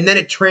 Yeah. And then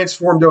it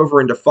transformed over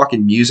into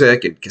fucking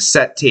music and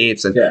cassette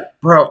tapes. And,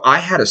 bro, I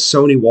had a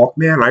Sony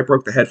Walkman, and I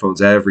broke the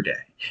headphones every day.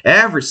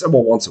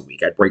 Once a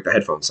week, I'd break the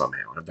headphones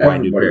somehow and buy a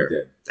new pair.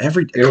 Did. They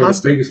were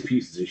the biggest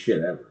pieces of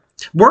shit ever.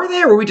 Were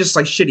they, or were we just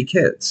like shitty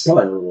kids?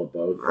 Probably a little of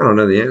both. I don't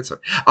know the answer.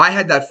 I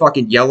had that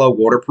fucking yellow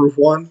waterproof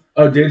one.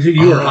 Oh, did you?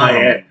 You were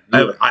high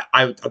end.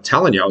 I'm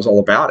telling you, I was all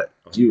about it.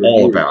 You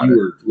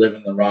were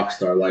living the rock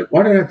star life.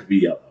 Why did it have to be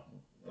yellow?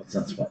 That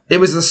sounds fun. It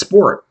was a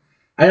sport.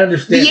 I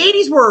understand. The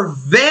 80s were a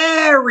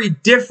very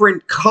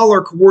different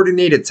color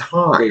coordinated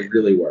time. They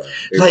really were.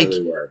 They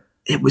really were.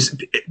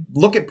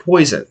 Look at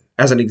Poison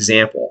as an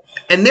example.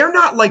 And they're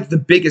not like the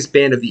biggest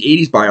band of the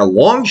 80s by a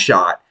long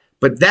shot,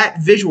 but that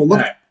visual,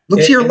 look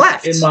to your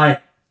left. In my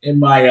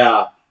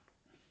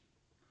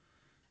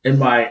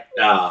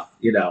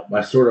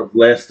my sort of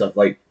list of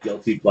like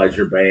guilty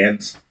pleasure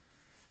bands,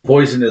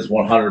 Poison is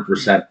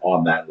 100%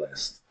 on that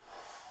list.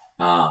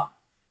 I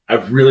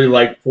really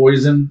like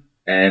Poison,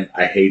 and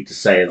I hate to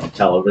say it on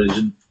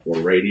television or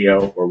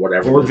radio or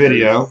whatever. Or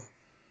video.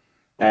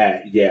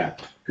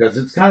 Because because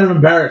it's kind of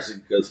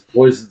embarrassing because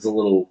Poison's a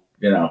little,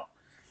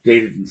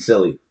 dated and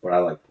silly, but I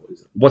like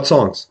Poison. What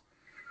songs?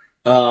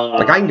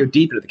 Like I can go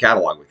deep into the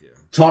catalog with you.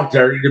 Talk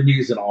Dirty to Me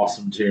is an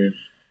awesome tune.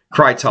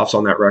 Cry Tough's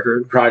on that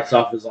record. Cry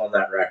Tough is on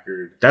that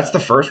record. That's the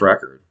first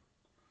record.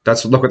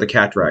 That's Look What the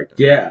Cat Dragged.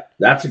 Yeah,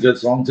 that's a good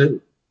song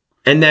too.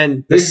 And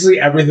then basically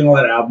everything on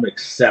that album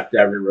except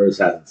Every Rose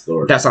Has Its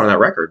Thorn. That's not on that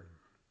record.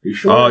 Are you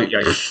sure? Oh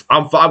yeah,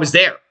 I was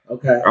there.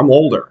 Okay. I'm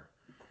older.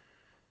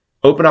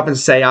 Open Up and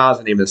Say Ah is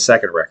the name of the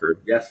second record.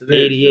 Yes, it is.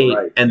 88,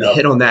 right. and the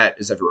hit on that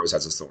is Every Rose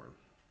Has Its Thorn.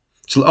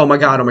 So, oh my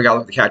God, Look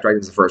What the Cat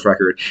Dragged is the first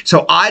record.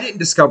 So I didn't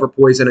discover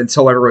Poison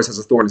until Every Rose Has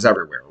Its Thorn is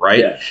everywhere, right?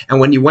 Yeah.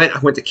 And when I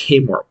went to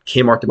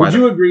Kmart to buy. Would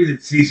you agree that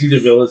CeCe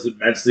DeVille is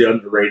immensely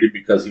underrated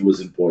because he was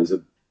in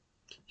Poison?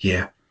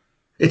 Yeah.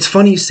 It's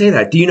funny you say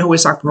that. Do you know who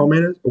Isak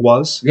Perlman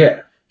was?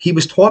 Yeah. He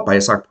was taught by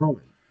Isak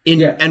Perlman in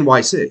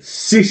NYC.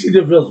 CeCe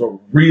DeVille's a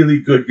really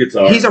good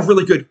guitarist. He's a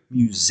really good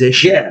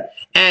musician. Yeah.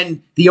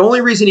 And the only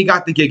reason he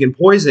got the gig in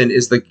Poison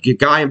is the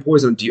guy in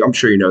Poison, I'm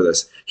sure you know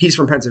this, he's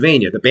from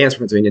Pennsylvania. The band's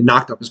from Pennsylvania,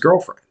 knocked up his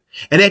girlfriend.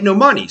 And they had no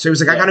money. So he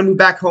was like, I got to move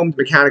back home to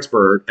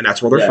Mechanicsburg, and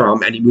that's where they're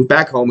from. And he moved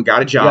back home and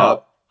got a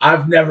job. Yeah.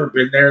 I've never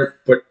been there,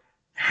 but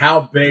how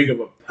big of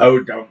a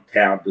podunk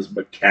town does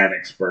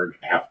Mechanicsburg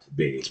have to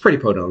be? It's pretty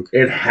podunk.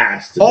 It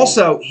has to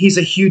Also, he's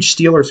a huge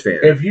Steelers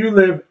fan. If you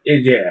live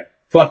in,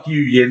 fuck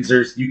you,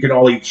 Yinzers. You can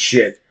all eat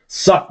shit.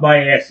 Suck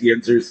my ass,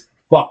 Yinzers.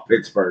 Fuck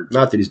Pittsburgh.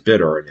 Not that he's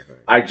bitter or anything.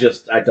 I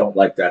don't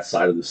like that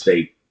side of the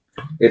state.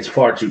 It's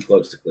far too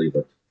close to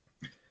Cleveland.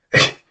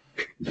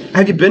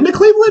 Have you been to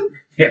Cleveland?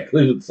 Yeah,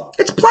 Cleveland sucks.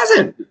 It's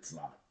pleasant. It's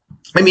not.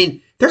 I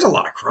mean, there's a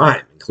lot of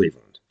crime in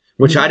Cleveland,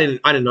 which I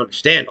didn't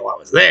understand till I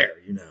was there,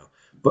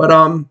 But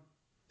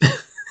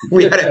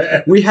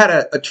we had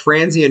a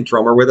transient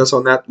drummer with us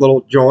on that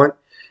little joint,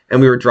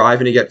 and we were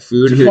driving to get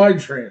food. Define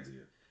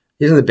transient.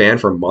 He's in the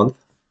band for a month.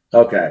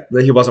 Okay.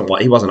 He wasn't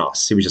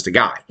us. He was just a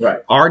guy. Right.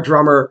 Our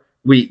drummer,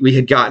 we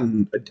had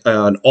gotten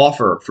an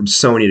offer from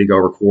Sony to go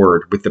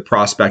record with the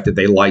prospect that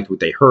they liked what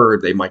they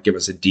heard. They might give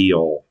us a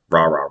deal.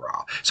 Rah, rah,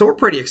 rah. So we're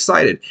pretty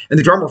excited. And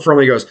the drummer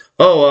firmly goes,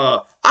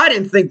 I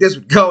didn't think this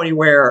would go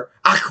anywhere.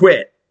 I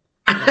quit.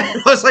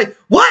 I was like,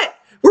 what?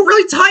 We're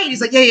really tight.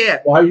 He's like, yeah.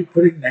 Why are you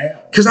quitting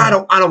now? Because I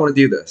don't want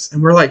to do this.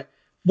 And we're like,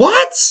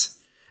 what?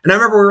 And I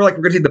remember we were like,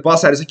 we're going to take the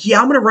bus out. He's like, yeah,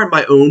 I'm going to rent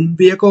my own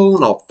vehicle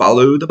and I'll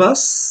follow the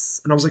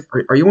bus. And I was like,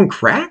 are you on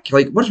crack?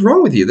 Like, what's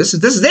wrong with you? This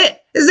is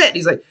it. This is it.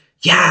 He's like,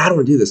 yeah, I don't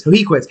want to do this. So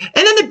he quits. And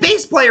then the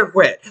bass player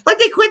quit. Like,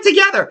 they quit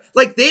together.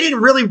 Like, they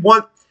didn't really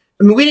want,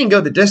 we didn't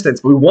go the distance,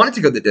 but we wanted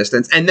to go the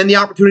distance. And then the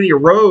opportunity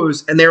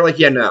arose and they were like,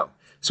 yeah, no.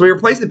 So we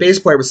replaced the bass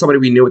player with somebody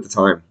we knew at the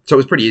time. So it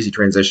was a pretty easy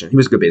transition. He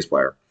was a good bass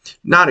player.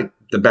 Not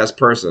the best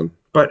person,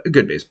 but a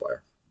good bass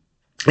player.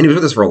 And he was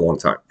with us for a long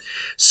time.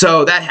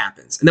 So that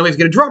happens. And then we have to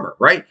get a drummer,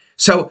 right?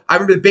 So I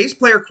remember the bass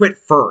player quit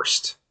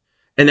first.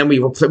 And then we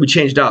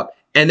changed up.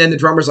 And then the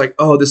drummer's like,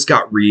 oh, this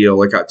got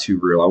real. It got too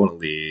real. I want to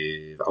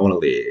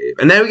leave.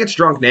 And then he gets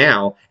drunk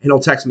now, and he'll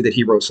text me that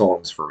he wrote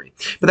songs for me.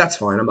 But that's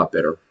fine. I'm not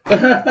bitter.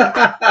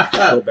 A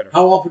little bitter.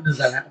 How often does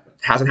that happen?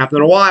 Hasn't happened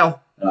in a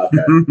while. Okay.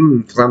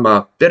 Because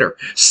I'm bitter.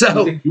 So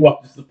you think he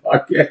watches the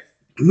podcast?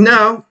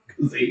 No.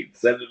 Because he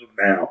sent it him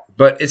now.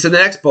 But it's in the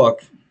next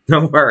book.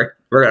 Don't worry.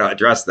 We're going to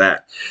address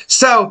that.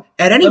 So,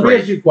 at any rate. Let me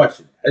ask you a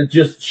question.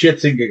 Just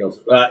shits and giggles.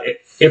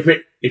 If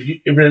it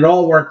had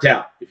all worked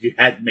out, if you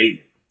had made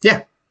it.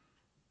 Yeah.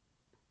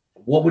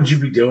 What would you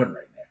be doing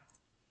right now?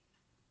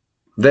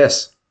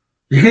 This.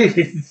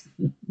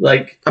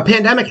 Like. A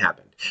pandemic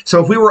happened.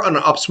 So if we were on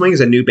an upswing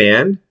as a new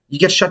band, you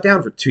get shut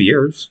down for 2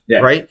 years. Yeah.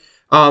 Right?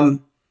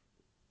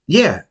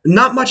 Yeah.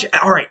 Not much.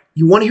 All right.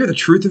 You want to hear the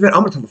truth of it?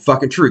 I'm going to tell the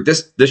fucking truth.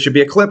 This should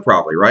be a clip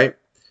probably, right?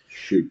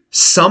 Shoot.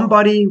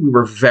 Somebody we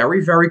were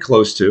very, very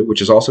close to,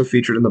 which is also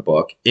featured in the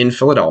book, in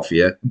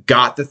Philadelphia,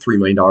 got the $3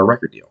 million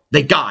record deal.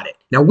 They got it.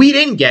 Now, we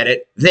didn't get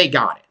it. They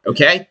got it.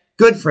 Okay?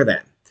 Good for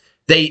them.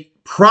 They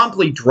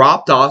promptly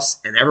dropped us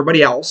and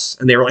everybody else,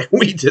 and they were like,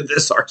 we did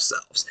this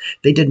ourselves.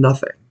 They did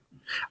nothing.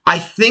 I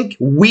think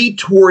we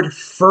toured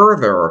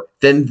further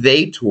than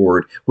they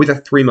toured with a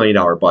 $3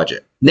 million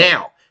budget.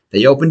 Now,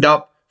 they opened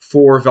up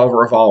for Velvet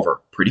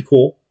Revolver. Pretty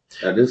cool.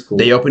 That is cool.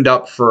 They opened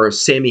up for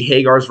Sammy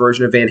Hagar's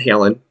version of Van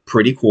Halen.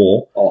 Pretty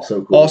cool.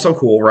 Also cool. Also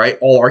cool, right?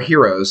 All our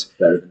heroes.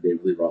 Better than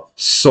David Lee Roth.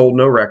 Sold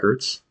no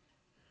records.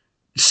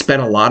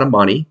 Spent a lot of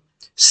money.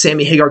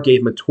 Sammy Hagar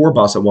gave them a tour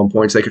bus at one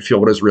point so they could feel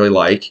what it was really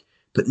like.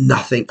 But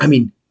nothing. I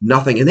mean,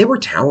 nothing. And they were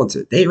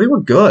talented. They were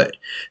good.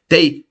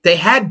 They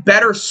had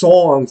better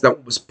songs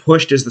that was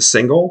pushed as the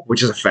single,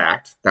 which is a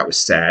fact. That was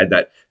sad.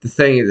 That the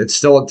thing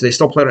that they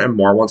still play it on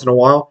MR once in a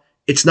while.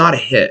 It's not a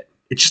hit.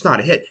 It's just not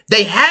a hit.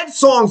 They had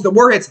songs that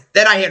were hits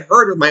that I had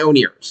heard with my own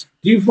ears.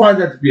 Do you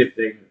find that to be a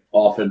thing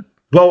often?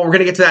 Well, we're going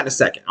to get to that in a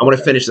second. I want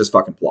to finish this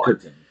fucking plot.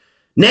 Continue.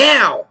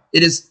 Now,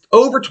 it is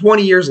over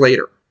 20 years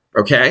later,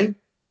 okay?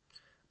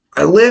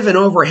 I live in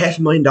over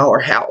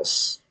 $500,000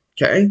 house,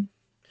 okay?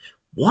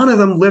 One of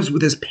them lives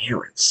with his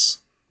parents.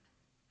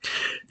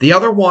 The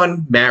other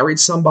one married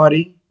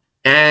somebody,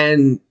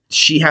 and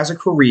she has a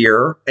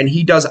career, and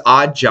he does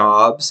odd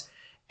jobs,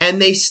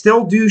 And they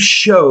still do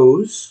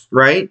shows,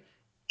 right?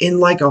 In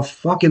like a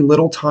fucking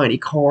little tiny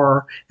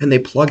car, and they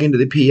plug into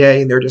the PA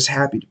and they're just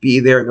happy to be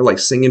there and they're like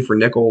singing for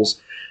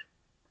nickels.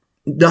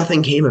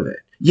 Nothing came of it.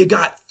 You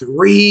got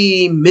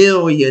 $3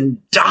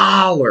 million.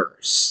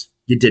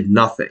 You did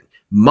nothing.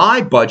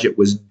 My budget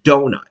was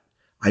donut.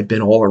 I've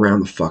been all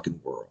around the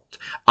fucking world.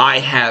 I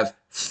have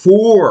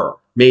 4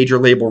 major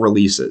label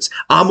releases.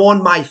 I'm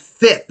on my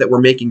 5th that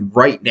we're making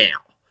right now.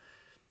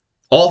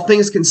 All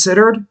things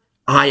considered,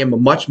 I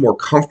am much more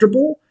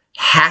comfortable,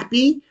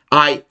 happy.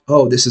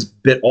 This is a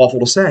bit awful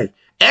to say.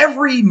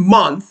 Every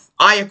month,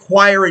 I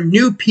acquire a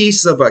new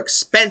piece of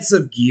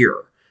expensive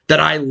gear that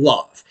I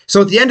love.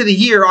 So at the end of the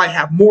year, I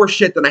have more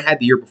shit than I had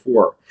the year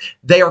before.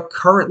 They are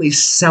currently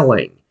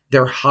selling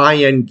their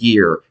high-end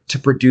gear to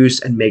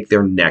produce and make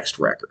their next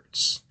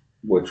records.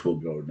 Which will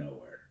go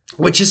nowhere.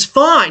 Which is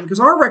fine, because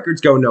our records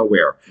go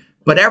nowhere.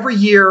 But every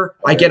year,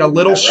 I get a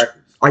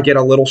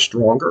little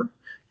stronger,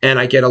 and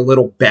I get a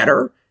little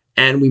better,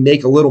 and we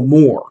make a little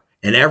more.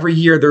 And every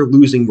year, they're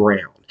losing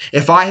ground.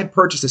 If I had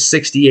purchased a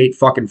 68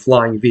 fucking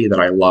Flying V that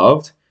I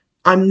loved,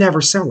 I'm never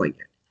selling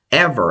it.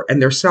 Ever.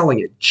 And they're selling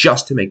it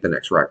just to make the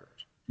next record.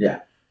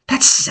 Yeah.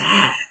 That's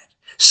sad.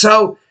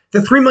 So the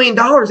 $3 million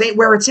ain't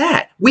where it's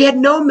at. We had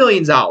no $1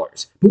 million,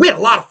 but we had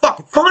a lot of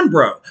fucking fun,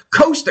 bro.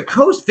 Coast to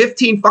coast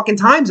 15 fucking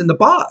times in the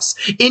bus.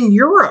 In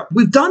Europe,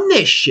 we've done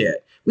this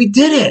shit. We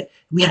did it.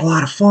 We had a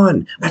lot of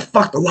fun. I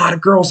fucked a lot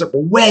of girls that were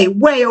way,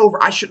 way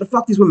over. I shouldn't have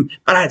fucked these women,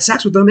 but I had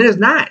sex with them. It was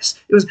nice.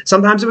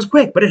 Sometimes it was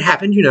quick, but it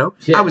happened, you know.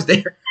 Yeah. I was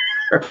there.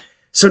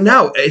 So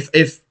no,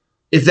 if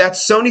that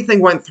Sony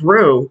thing went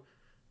through,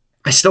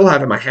 I still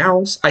have it in my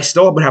house. I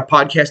still would have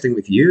podcasting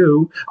with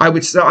you. I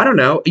would still, I don't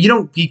know. You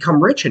don't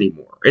become rich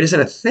anymore. It isn't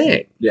a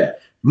thing. Yeah.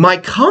 My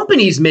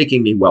company's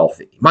making me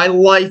wealthy. My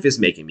life is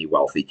making me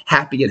wealthy,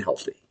 happy and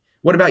healthy.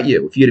 What about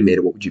you? If you'd have made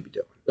it, what would you be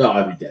doing? Oh,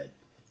 I'd be dead.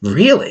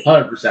 Really?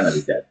 100% I'd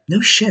be dead. No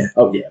shit.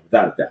 Oh, yeah,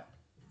 without a doubt.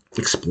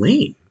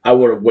 Explain. I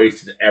would have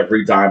wasted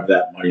every dime of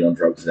that money on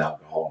drugs and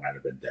alcohol, and I'd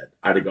have been dead.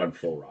 I'd have gone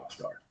full rock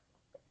star.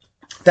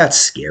 That's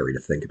scary to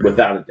think about.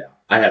 Without a doubt.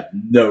 I have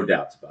no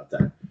doubts about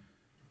that.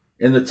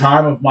 In the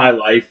time of my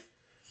life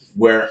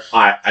where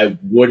I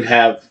would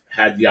have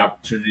had the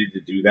opportunity to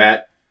do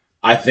that,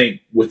 I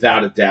think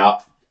without a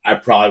doubt, I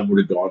probably would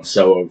have gone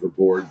so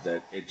overboard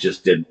that it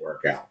just didn't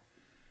work out.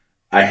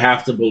 I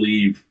have to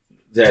believe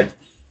that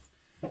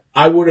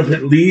I would have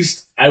at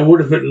least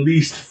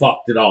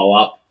fucked it all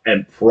up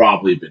and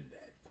probably been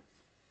dead.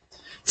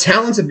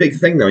 Talent's a big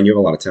thing though, and you have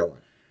a lot of talent.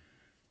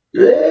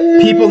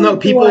 People will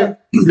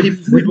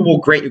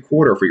grant you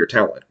quarter for your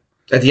talent.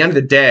 At the end of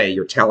the day,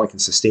 your talent can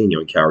sustain you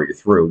and carry you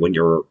through when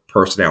your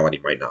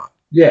personality might not.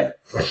 Yeah.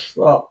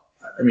 Well,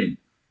 I mean,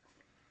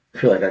 I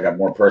feel like I got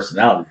more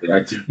personality than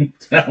I do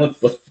talent.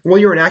 But well,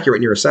 you're inaccurate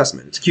in your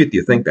assessment. It's cute that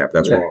you think that, but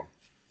that's wrong.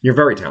 You're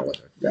very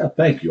talented. Yeah,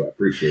 thank you. I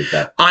appreciate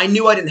that. I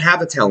knew I didn't have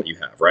the talent you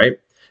have, right?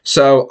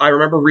 So I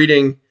remember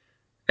reading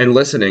and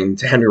listening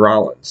to Henry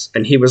Rollins,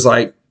 and he was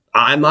like,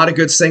 I'm not a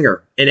good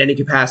singer in any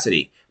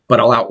capacity, but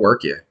I'll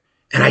outwork you.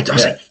 And I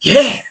was like,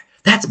 yeah,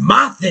 that's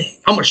my thing.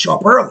 I'm going to show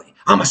up early.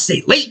 I'm going to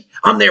stay late.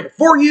 I'm there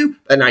before you.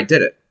 And I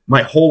did it.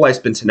 My whole life's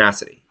been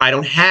tenacity. I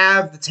don't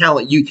have the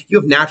talent. You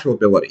have natural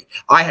ability.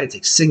 I had to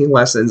take singing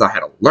lessons. I had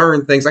to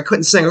learn things. I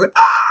couldn't sing. I was like,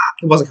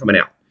 it wasn't coming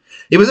out.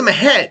 It was in my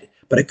head,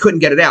 but I couldn't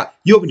get it out.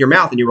 You opened your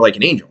mouth and you were like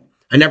an angel.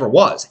 I never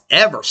was,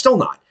 ever, still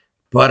not.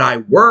 But I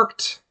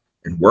worked,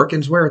 and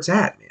working's where it's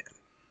at, man.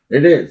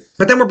 It is.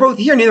 But then we're both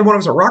here. Neither one of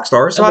us are rock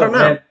stars, so I don't know.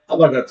 Man, I'm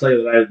not going to tell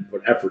you that I didn't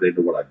put effort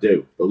into what I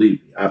do.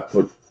 Believe me, I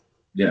put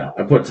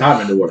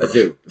time into what I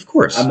do. Of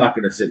course. I'm not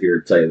going to sit here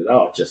and tell you that,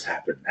 it just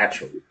happened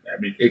naturally. I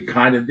mean, it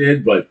kind of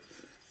did, but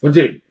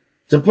dude,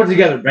 to put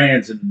together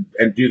bands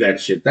and do that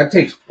shit, that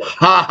takes work.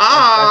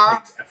 That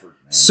takes effort,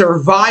 man.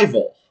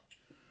 Survival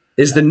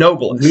is the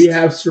noblest. We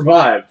have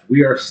survived.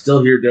 We are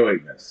still here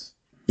doing this.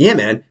 Yeah,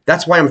 man.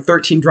 That's why I'm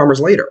 13 drummers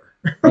later.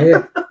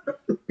 Yeah.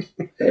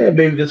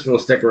 Maybe this will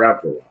stick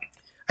around for a while.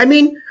 I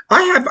mean,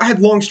 I had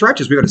long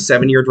stretches. We had a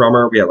 7-year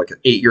drummer. We had like an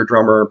 8-year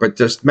drummer, but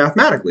just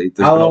mathematically.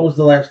 How long was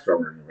the last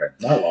drummer you had?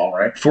 Not long,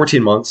 right?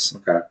 14 months.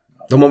 Okay.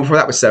 The one before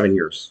that was 7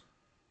 years.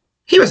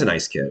 He was a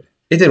nice kid.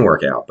 It didn't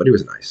work out, but he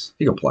was nice.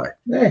 He could play.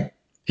 Yeah.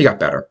 He got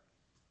better.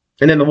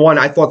 And then the one,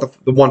 I thought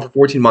the one for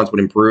 14 months would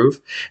improve.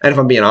 And if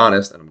I'm being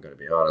honest, and I'm going to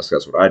be honest,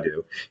 that's what I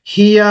do,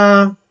 he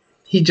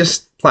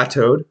just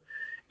plateaued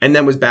and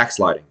then was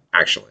backsliding,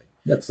 actually.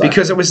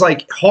 Because it was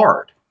like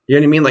hard. You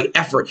know what I mean? Like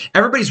effort.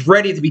 Everybody's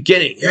ready at the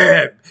beginning.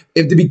 Yeah.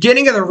 At the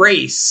beginning of the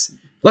race,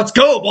 let's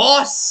go,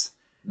 boss.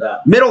 No.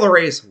 Middle of the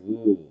race,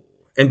 ooh.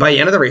 And by the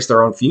end of the race,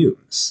 they're on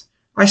fumes.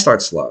 I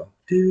start slow.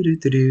 Still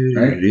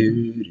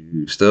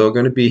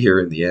going to be here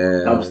in the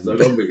end. I'm still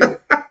going to be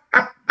here.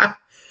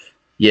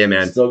 Yeah,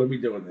 man. Still going to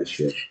be doing this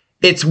shit.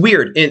 It's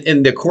weird.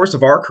 In the course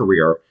of our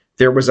career,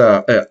 there was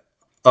a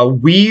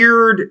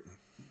weird...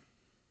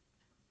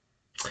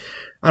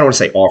 I don't want to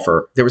say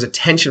offer. There was a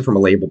tension from a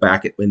label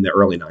back in the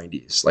early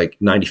 90s, like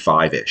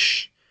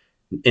 95-ish.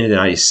 in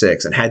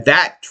 '96, and had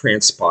that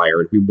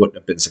transpired, we wouldn't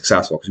have been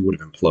successful because we would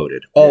have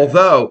imploded. Yeah.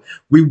 Although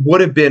we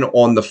would have been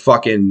on the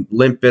fucking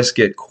Limp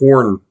Bizkit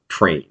Korn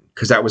train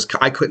because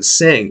I couldn't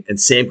sing and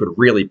Sam could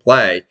really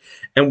play,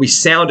 and we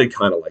sounded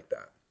kind of like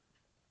that.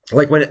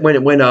 Like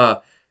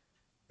when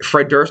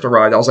Fred Durst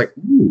arrived, I was like,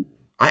 ooh,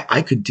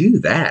 I could do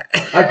that.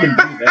 I can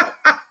do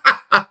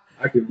that.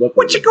 I could look.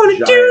 What you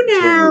gonna do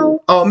now?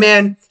 Oh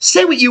man,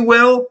 say what you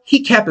will.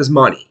 He kept his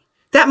money.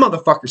 That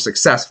motherfucker's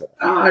successful.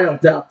 I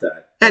don't doubt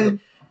that. And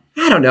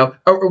I don't know.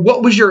 Or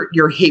what was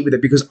your hate with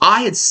it? Because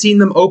I had seen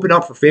them open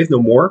up for Faith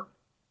No More,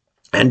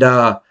 and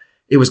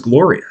it was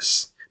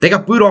glorious. They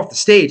got booed off the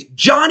stage.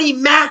 Johnny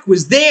Mac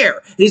was there,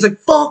 and he's like,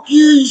 "Fuck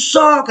you, you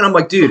suck." And I'm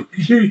like, dude,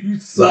 you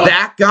suck.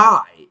 That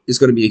guy is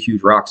going to be a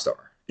huge rock star.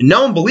 And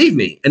no one believed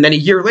me. And then a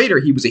year later,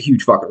 he was a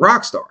huge fucking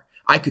rock star.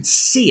 I could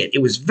see it.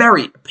 It was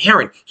very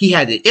apparent. He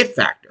had the it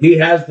factor. He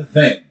has the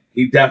thing.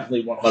 He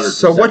definitely 100%.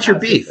 So what's your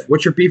beef?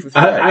 What's your beef with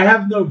Fred? I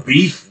have no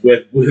beef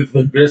with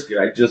Limp Bizkit.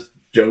 I just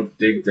don't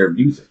dig their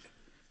music.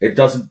 It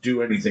doesn't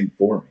do anything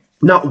for me.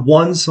 Not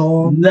one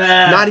song?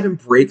 Nah. Not even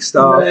break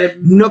stuff?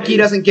 Nookie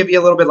doesn't give you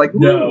a little bit like, ooh.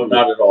 No,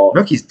 not at all.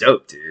 Nookie's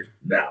dope, dude.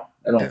 No.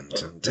 I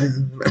don't.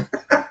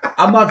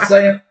 I'm not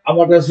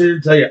going to sit here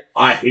and tell you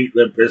I hate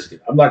Limp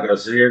Bizkit. I'm not going to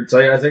sit here and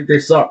tell you I think they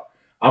suck.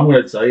 I'm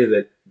going to tell you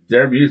that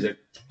their music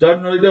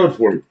doesn't really do it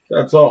for me.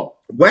 That's all.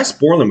 Wes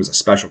Borland was a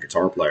special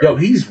guitar player. Yo,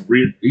 he's in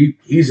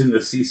the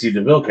CC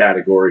DeVille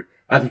category.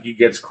 I think he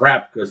gets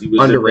crap because he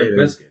was underrated. In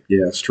Limp Bizkit.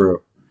 Yeah, it's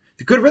true.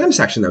 The good rhythm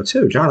section though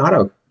too. John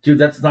Otto. Dude,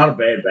 that's not a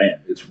bad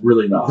band. It's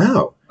really not.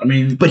 No. I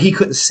mean, but he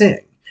couldn't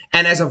sing.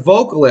 And as a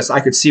vocalist, I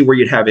could see where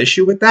you'd have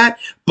issue with that.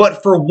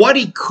 But for what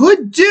he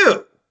could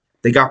do,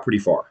 they got pretty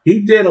far. He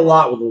did a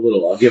lot with a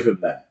little. I'll give him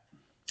that.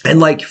 And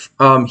like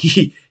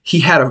he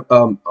had a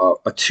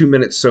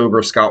 2-minute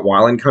sober Scott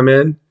Weiland come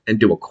in and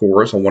do a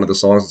chorus on one of the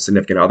songs of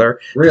Significant Other.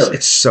 Really?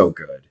 It's so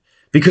good.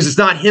 Because it's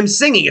not him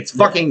singing, it's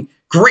fucking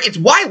great. It's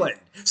Weiland.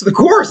 So the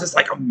chorus is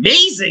like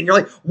amazing. You're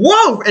like,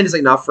 whoa! And he's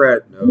like, not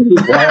Fred. No.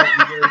 Why aren't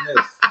you doing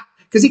this?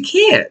 Because he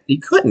can't. He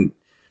couldn't.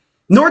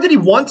 Nor did he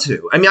want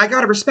to. I mean, I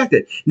gotta respect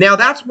it. Now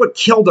that's what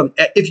killed him.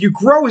 If you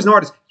grow as an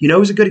artist, you know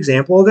who's a good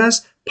example of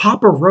this?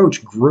 Papa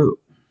Roach grew.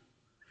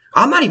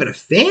 I'm not even a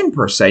fan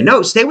per se.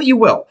 No, say what you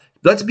will.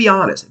 Let's be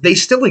honest. They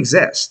still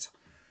exist.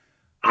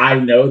 I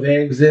know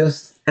they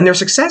exist. And they're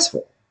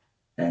successful.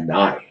 And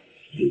I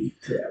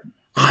hate them.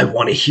 I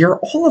want to hear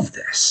all of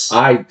this.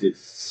 I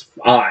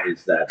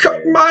despise that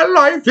Cut my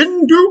life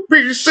into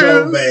pieces.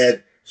 So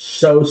bad.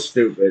 So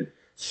stupid.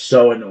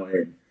 So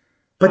annoying.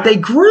 But they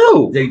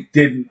grew. They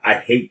didn't. I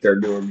hate their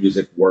newer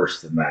music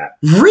worse than that.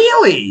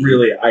 Really?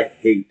 Really, I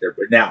hate their.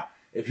 But now,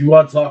 if you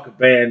want to talk a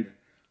band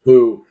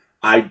who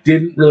I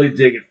didn't really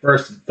dig at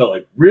first and felt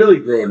like really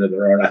grew into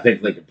their own, I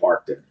think Linkin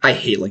Park did. I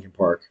hate Linkin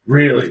Park.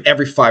 Really? With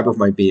every fiber of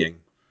my being.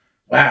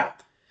 Wow.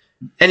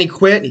 And he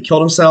quit and he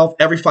killed himself.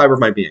 Every fiber of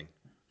my being.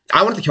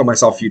 I wanted to kill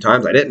myself a few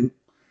times. I didn't.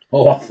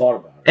 Oh, I thought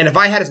about it. And if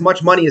I had as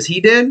much money as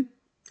he did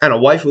and a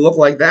wife who looked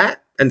like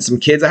that and some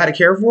kids I had to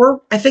care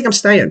for, I think I'm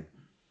staying.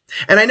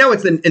 And I know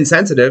it's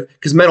insensitive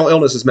because mental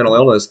illness is mental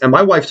illness. And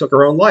my wife took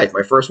her own life,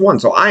 my first one.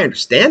 So I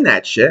understand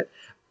that shit.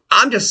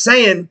 I'm just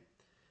saying,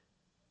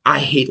 I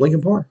hate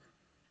Linkin Park.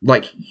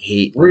 Like,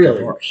 hate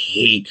Linkin Park.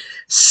 Hate.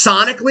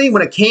 Sonically,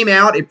 when it came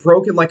out, it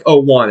broke in like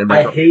 01.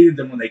 I hated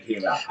them when they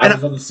came out. I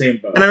was on the same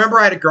boat. And I remember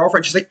I had a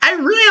girlfriend. She's like, I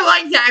really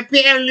like that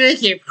band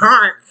Linkin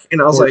Park.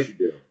 And I was like,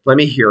 let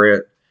me hear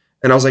it.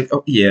 And I was like,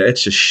 oh, yeah,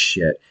 it's just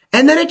shit.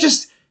 And then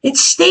it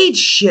stayed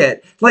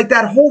shit. Like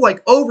that whole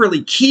like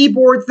overly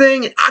keyboard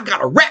thing. And I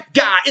got a rap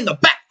guy in the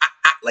back.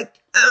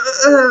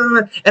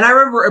 And I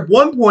remember at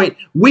one point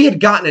we had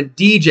gotten a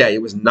DJ.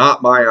 It was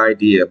not my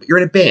idea, but you're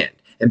in a band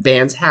and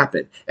bands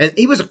happen. And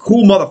he was a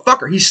cool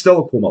motherfucker. He's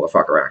still a cool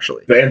motherfucker,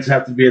 actually. Bands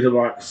have to be a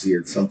democracy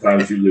and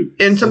sometimes you lose.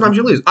 And sometimes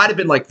you lose. I'd have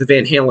been like the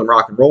Van Halen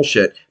rock and roll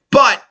shit,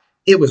 but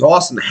it was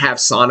awesome to have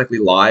sonically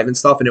live and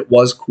stuff, and it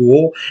was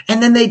cool.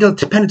 And then they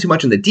depended too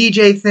much on the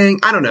DJ thing.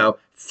 I don't know.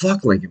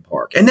 Fuck Linkin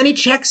Park. And then he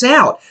checks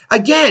out.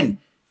 Again,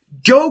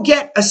 go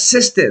get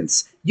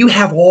assistance. You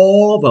have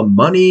all the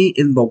money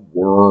in the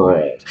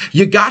world.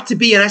 You got to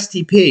be an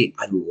STP.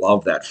 I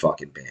love that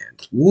fucking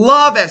band.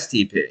 Love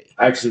STP.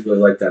 I actually really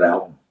like that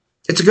album.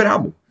 It's a good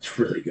album. It's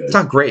really good. It's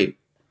not great,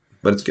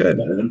 but it's good.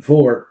 Better than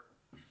 4.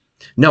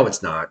 No,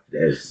 it's not. It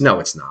is. No,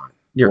 it's not.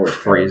 You're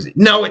crazy.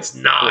 No, it's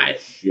not.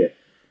 Shit.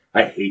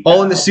 I hate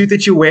All in the Suit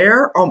That You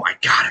Wear? Oh my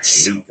God, it's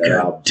so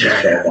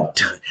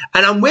good.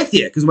 And I'm with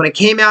you, because when it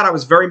came out, I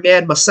was very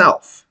mad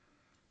myself.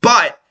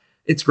 But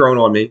it's grown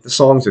on me. The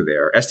songs are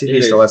there. STP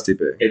is still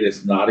STP. It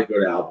is not a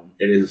good album.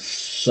 It is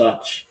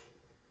such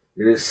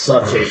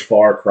a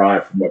far cry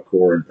from what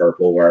Core and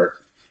Purple were.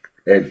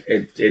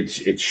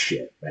 It's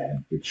shit,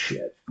 man. It's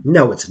shit.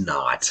 No, it's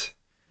not.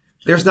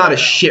 There's not a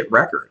shit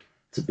record.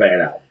 It's a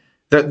bad album.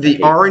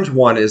 The orange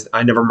one is,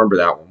 I never remember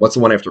that one. What's the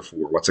one after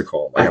 4? What's it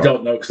called? I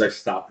don't know because I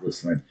stopped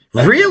listening.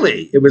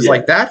 Really? It was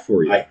like that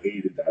for you? I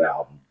hated that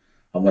album.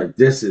 I'm like,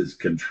 this is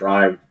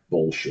contrived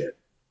bullshit.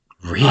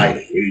 Really? I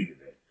hated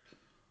it.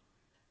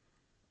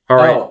 All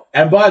right. Oh,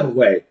 and by the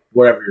way,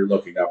 whatever you're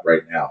looking up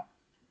right now.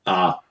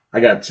 I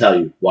got to tell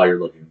you while you're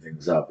looking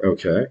things up.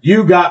 Okay.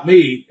 You got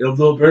me in a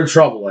little bit of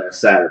trouble last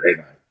Saturday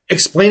night.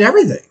 Explain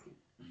everything.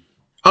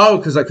 Oh,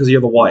 because you're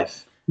the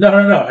wife. No.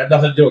 It had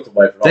nothing to do with the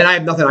wife at all. Then I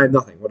have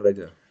nothing. What did I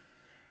do?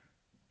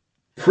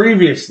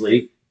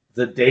 Previously,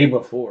 the day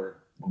before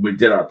when we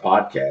did our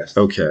podcast,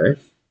 Okay.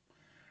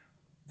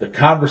 the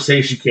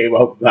conversation came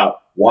up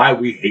about why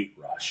we hate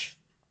Rush.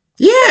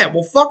 Yeah,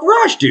 well, fuck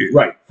Rush, dude.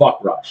 Right, fuck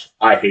Rush.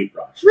 I hate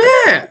Rush.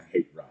 Yeah. I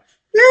hate Rush.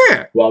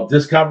 Yeah. Well,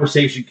 this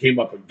conversation came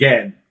up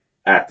again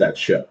at that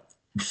show.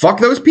 Fuck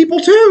those people,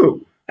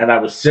 too. And I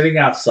was sitting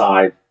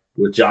outside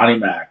with Johnny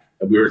Mac,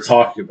 and we were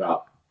talking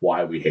about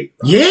why we hate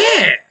Rush.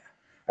 Yeah.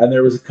 And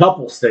there was a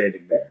couple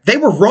standing there. They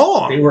were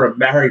wrong. They were a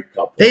married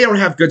couple. They don't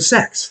have good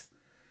sex.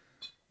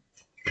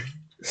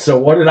 So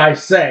what did I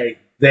say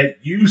that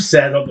you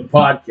said on the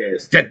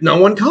podcast? That no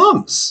one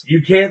comes.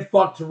 You can't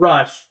fuck to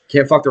Rush.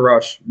 Can't fuck the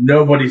Rush.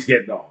 Nobody's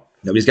getting off.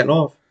 Nobody's getting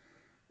off.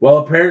 Well,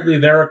 apparently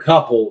they're a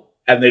couple,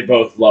 and they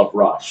both love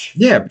Rush.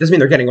 Yeah, but doesn't mean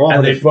they're getting off.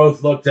 And they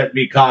both looked at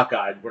me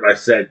cockeyed when I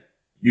said,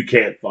 you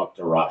can't fuck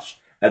to Rush.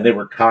 And they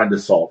were kind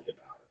of salty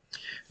about it.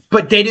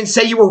 But they didn't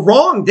say you were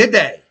wrong, did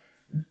they?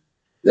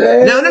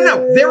 No.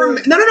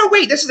 No,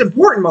 wait. This is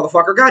important,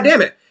 motherfucker. God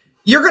damn it.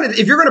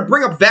 If you're gonna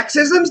bring up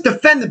vexisms,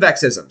 defend the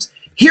vexisms.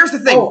 Here's the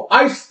thing. Oh,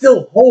 I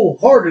still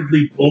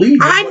wholeheartedly believe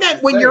it. I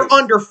meant when you're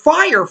under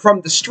fire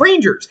from the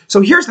strangers.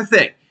 So here's the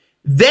thing.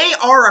 They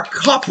are a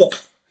couple.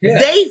 Yeah.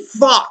 They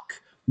fuck.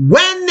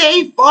 When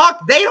they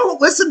fuck, they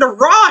don't listen to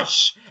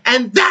Rush.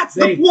 And that's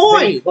the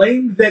point. They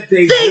claim that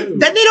they do.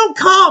 Then they don't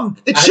come.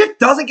 The chick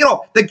doesn't get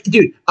off.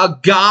 Dude, a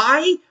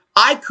guy,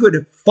 I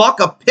could fuck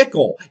a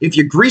pickle. If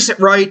you grease it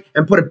right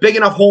and put a big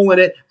enough hole in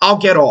it, I'll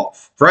get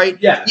off. Right?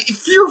 Yeah.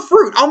 If you're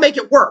fruit, I'll make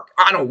it work.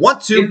 I don't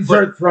want to.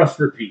 Insert thrust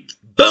repeat.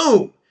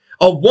 Boom.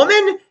 A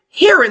woman,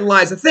 herein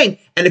lies the thing.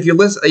 And if you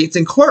listen, it's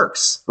in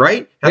Clerks,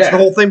 right? That's the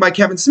whole thing by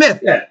Kevin Smith.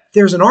 Yeah.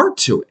 There's an art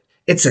to it.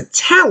 It's a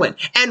talent.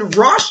 And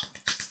Rush,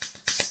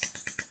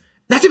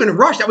 not even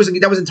Rush, that was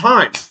in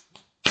Time.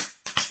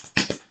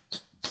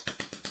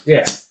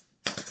 Yeah.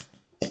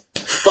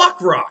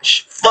 Fuck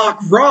Rush. Fuck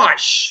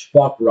Rush.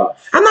 Fuck Rush.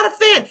 I'm not a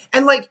fan.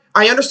 And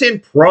I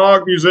understand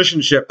prog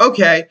musicianship.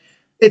 Okay.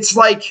 It's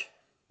like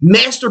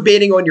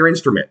masturbating on your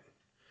instrument.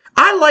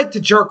 I like to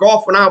jerk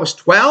off when I was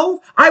 12.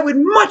 I would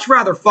much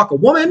rather fuck a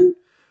woman.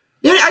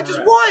 Yeah, I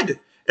just would.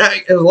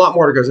 There's a lot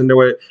more that goes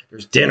into it.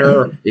 There's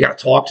dinner. You got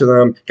to talk to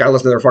them. Got to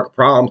listen to their fucking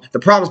problems. The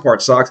problems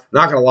part sucks.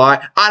 Not going to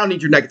lie. I don't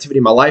need your negativity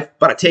in my life,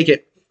 but I take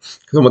it.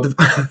 I'm going to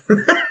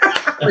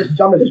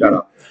shut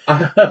up.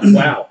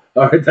 Wow.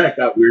 All right, that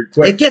got weird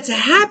quick. It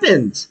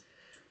happens.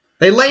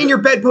 They lay in your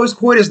bed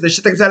post-coitus, the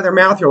shit that comes out of their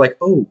mouth, you're like,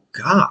 oh,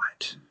 God.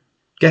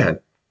 Go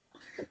ahead.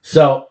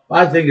 So,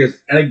 my thing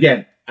is, and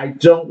again, I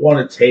don't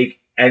want to take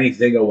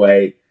anything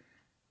away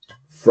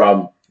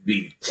from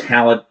the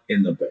talent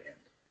in the band.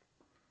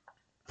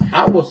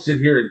 I will sit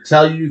here and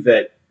tell you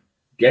that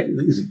Geddy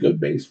Lee's a good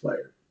bass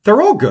player.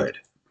 They're all good.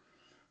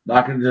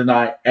 Not going to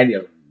deny any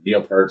of them.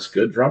 Neil Peart's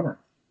good drummer.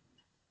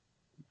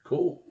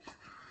 Cool.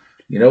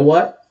 You know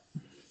what?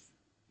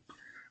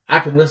 I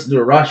can listen to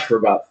a Rush for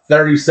about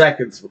 30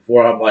 seconds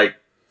before I'm like,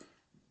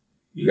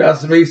 you got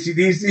some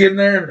AC/DC in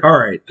there? All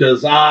right.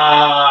 Because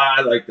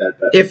I like that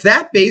better. If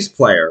that bass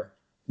player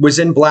was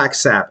in Black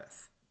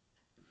Sabbath,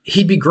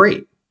 he'd be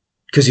great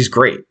because he's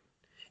great.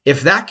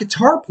 If that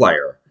guitar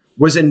player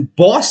was in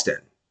Boston,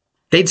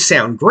 they'd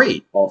sound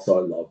great. Also,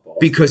 I love Boston.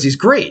 Because he's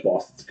great.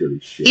 Boston's good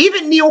as shit.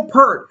 Even Neil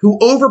Peart, who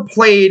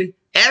overplayed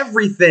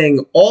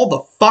everything all the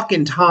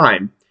fucking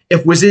time,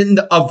 if was in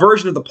a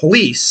version of The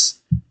Police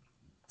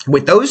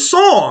with those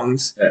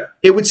songs,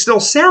 it would still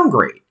sound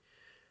great.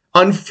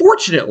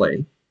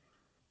 Unfortunately,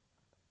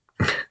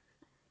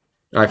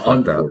 I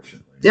fucked up.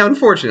 Yeah,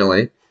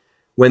 unfortunately,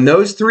 when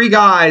those three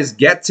guys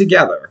get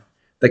together,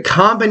 the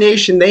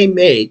combination they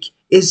make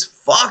is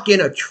fucking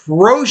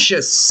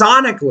atrocious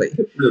sonically.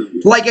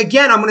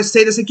 Again, I'm going to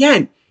say this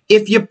again.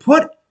 If you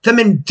put them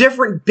in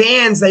different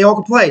bands, they all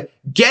can play.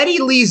 Geddy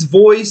Lee's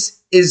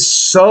voice is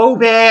so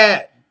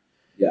bad.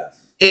 Yes.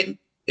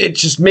 It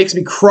just makes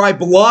me cry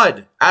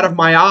blood out of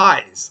my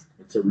eyes.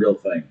 It's a real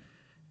thing.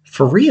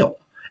 For real.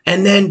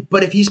 And then,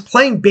 but if he's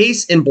playing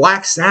bass in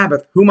Black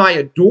Sabbath, whom I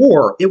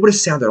adore, it would have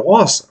sounded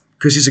awesome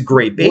because he's a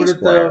great bass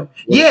player.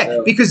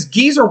 Because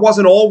Geezer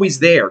wasn't always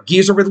there.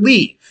 Geezer would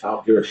leave. I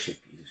don't give a shit.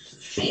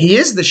 He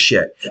is the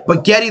shit.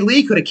 But Geddy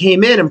Lee could have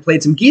came in and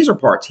played some Geezer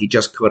parts. He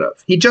just could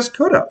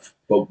have.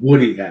 But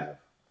would he have?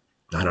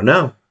 I don't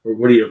know. Or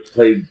would he have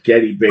played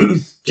Geddy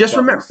bass? Just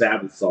remember,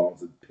 Sabbath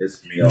songs and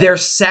pissed me off.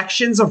 There's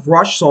sections of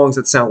Rush songs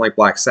that sound like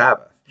Black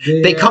Sabbath.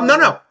 Yeah.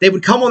 They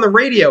would come on the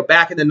radio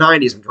back in the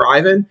 90s. I'm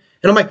driving, and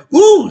I'm like,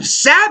 ooh,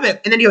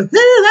 Sabbath. And then you go,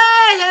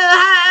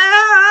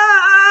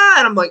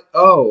 and I'm like,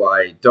 oh,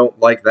 I don't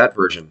like that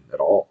version at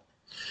all.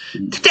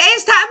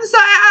 Today's time to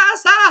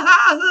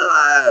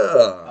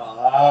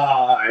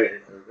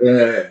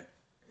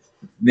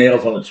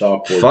nails on the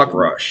chalkboard. Fuck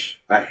Rush.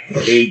 I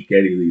hate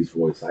Geddy Lee's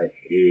voice. I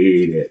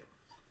hate it.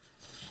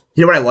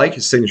 You know what I like?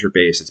 His signature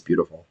bass. It's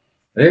beautiful.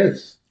 It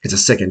is. It's a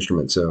sick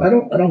instrument, so. I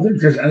don't think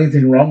there's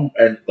anything wrong,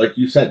 and like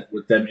you said,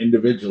 with them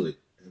individually,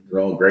 they're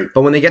all great.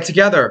 But when they get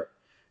together,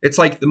 it's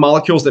like the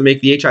molecules that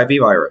make the HIV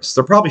virus.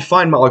 They're probably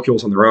fine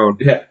molecules on their own.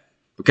 Yeah.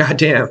 But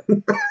goddamn,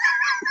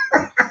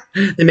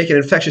 they make an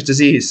infectious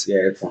disease. Yeah,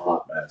 it's a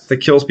hot mess. That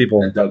kills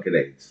people. And don't get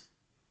AIDS.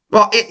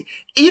 Well,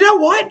 you know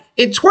what?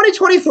 In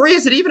 2023,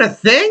 is it even a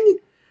thing?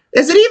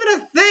 Is it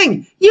even a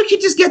thing? You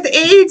could just get the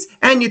AIDS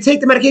and you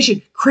take the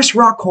medication. Chris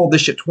Rock called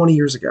this shit 20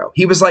 years ago.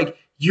 He was like,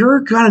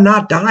 you're going to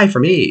not die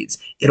from AIDS.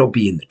 It'll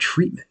be in the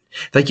treatment.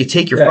 Like you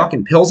take your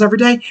fucking pills every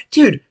day.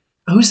 Dude,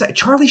 who's that?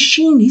 Charlie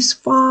Sheen. He's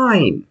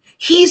fine.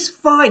 He's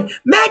fine.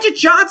 Magic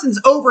Johnson's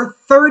over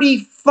 30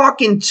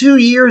 fucking 2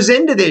 years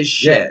into this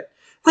shit.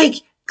 Yeah. Like,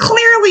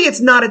 clearly it's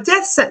not a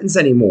death sentence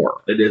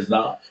anymore. It is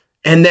not.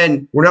 And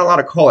then we're not allowed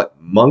to call it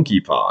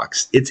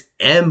monkeypox. It's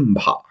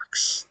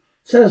Mpox.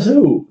 Says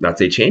who? Not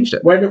they changed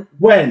it.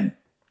 When?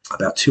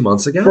 About 2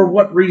 months ago. For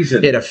what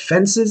reason?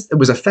 It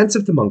was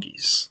offensive to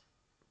monkeys.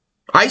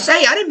 I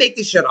didn't make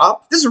this shit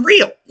up. This is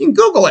real. You can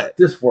Google it.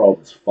 This world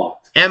is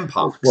fucked.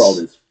 Mpox. This world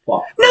is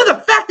fucked. No,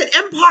 the fact that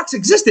Mpox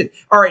existed.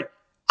 All right,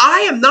 I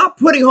am not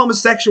putting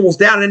homosexuals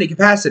down in any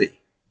capacity.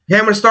 Okay,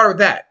 I'm going to start with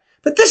that.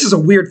 But this is a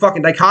weird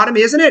fucking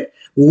dichotomy, isn't it?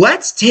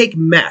 Let's take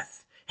meth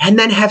and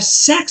then have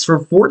sex for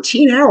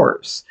 14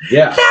 hours.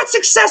 Yeah. That's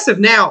excessive.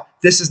 Now,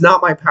 this is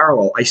not my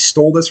parallel. I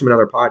stole this from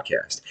another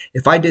podcast.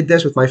 If I did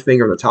this with my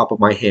finger on the top of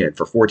my hand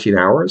for 14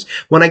 hours,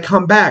 when I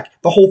come back,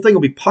 the whole thing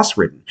will be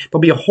pus-ridden.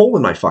 There'll be a hole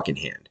in my fucking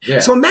hand.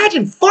 Yeah. So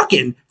imagine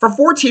fucking for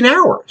 14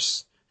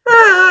 hours.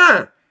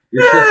 You're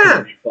just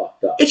gonna be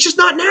fucked up. It's just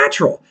not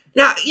natural.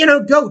 Now,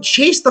 go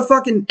chase the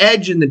fucking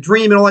edge and the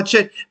dream and all that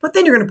shit, but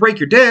then you're going to break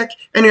your dick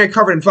and you're going to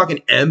cover it in fucking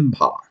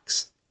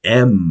Mpox.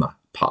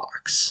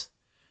 Mpox.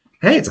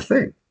 Hey, it's a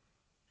thing.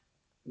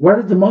 Where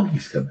did the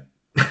monkeys come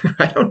in?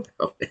 I don't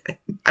know, man.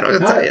 I don't know what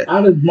to tell you.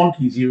 How did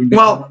monkeys even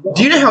Well,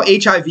 do you know how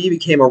HIV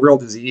became a real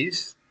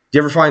disease? Do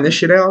you ever find this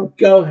shit out?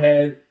 Go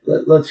ahead.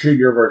 Let's hear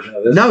your version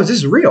of this. No, this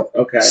is real.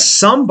 Okay.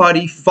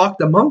 Somebody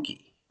fucked a monkey.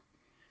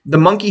 The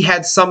monkey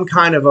had some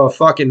kind of a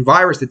fucking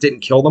virus that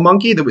didn't kill the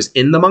monkey, that was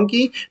in the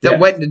monkey, that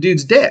went in the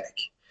dude's dick.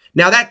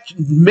 Now that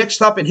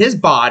mixed up in his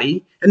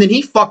body, and then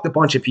he fucked a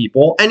bunch of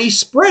people, and he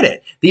spread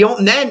it.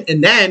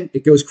 And then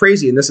it goes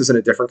crazy, and this is in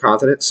a different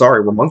continent.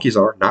 Sorry, where monkeys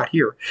are, not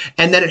here.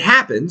 And then it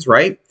happens,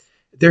 right?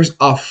 There's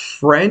a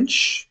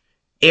French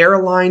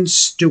airline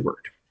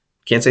steward.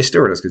 Can't say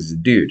stewardess because he's a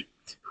dude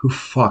who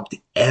fucked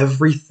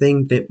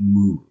everything that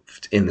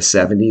moved in the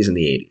 70s and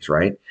the 80s,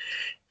 right?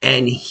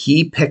 And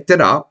he picked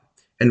it up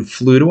and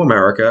flew to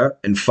America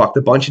and fucked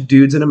a bunch of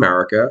dudes in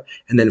America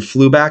and then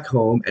flew back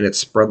home, and it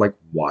spread like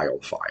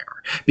wildfire.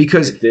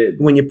 Because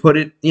when you put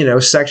it,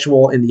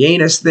 sexual in the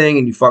anus thing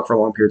and you fuck for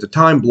long periods of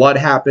time, blood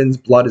happens.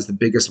 Blood is the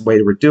biggest way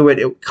to do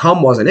it.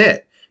 Cum wasn't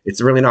it.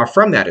 It's really not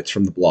from that. It's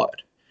from the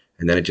blood.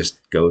 And then it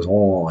just goes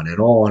on and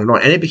on and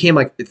on. And it became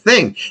like the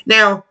thing.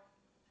 Now,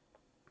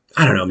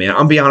 I don't know, man.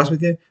 I'll be honest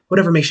with you.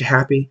 Whatever makes you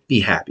happy,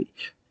 be happy.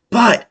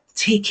 But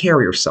take care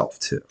of yourself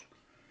too.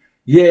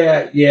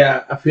 Yeah.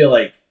 I feel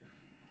like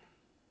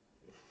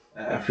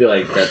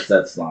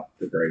that's not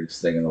the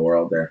greatest thing in the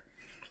world there.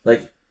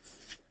 Like,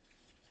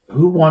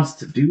 who wants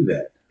to do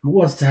that? Who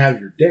wants to have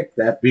your dick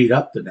that beat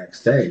up the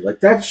next day? Like,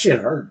 that shit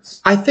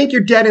hurts. I think you're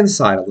dead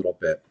inside a little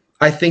bit.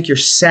 I think you're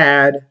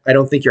sad. I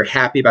don't think you're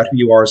happy about who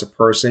you are as a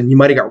person. You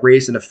might have got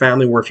raised in a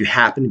family where if you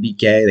happen to be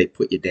gay, they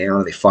put you down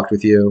and they fucked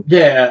with you.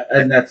 Yeah,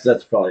 and that's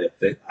probably a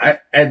thing.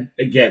 And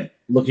again,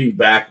 looking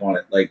back on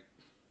it, like,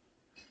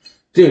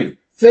 dude,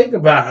 think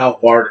about how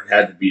hard it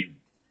had to be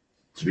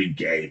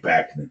gay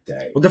back in the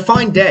day. Well,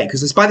 define gay,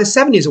 because by the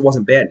 70s, it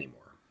wasn't bad anymore.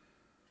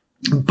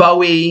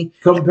 Bowie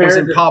was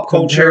in pop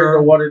culture. Compared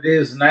to what it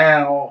is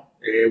now,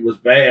 it was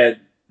bad.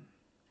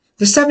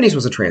 The 70s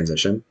was a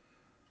transition.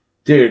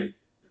 Dude,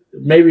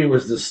 maybe it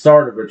was the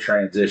start of a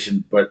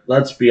transition, but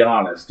let's be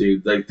honest,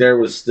 dude. Like, there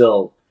was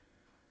still,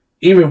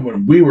 even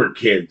when we were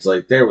kids,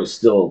 like, there was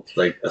still,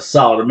 like, a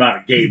solid amount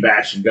of gay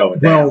bashing going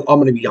down. Well,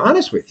 I'm going to be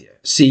honest with you.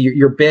 See,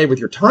 you're bad with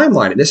your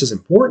timeline, and this is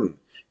important.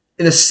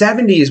 In the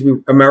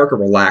 70s, America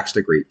relaxed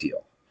a great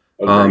deal.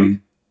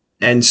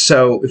 And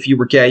so if you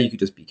were gay, you could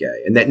just be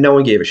gay. And that no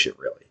one gave a shit,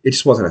 really. It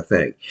just wasn't a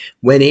thing.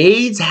 When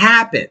AIDS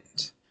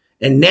happened,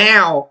 and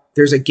now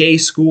there's a gay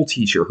school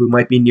teacher who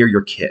might be near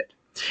your kid,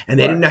 and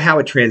they didn't know how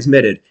it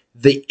transmitted,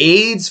 the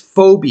AIDS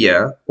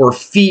phobia or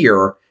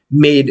fear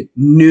made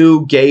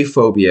new gay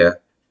phobia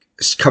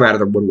come out of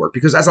the woodwork.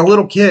 Because as a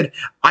little kid,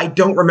 I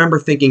don't remember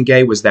thinking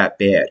gay was that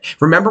bad.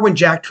 Remember when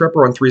Jack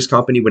Tripper on Three's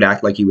Company would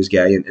act like he was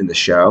gay in the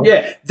show?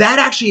 Yeah. That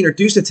actually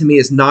introduced it to me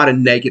as not a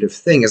negative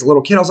thing. As a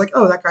little kid, I was like,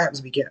 oh, that guy happens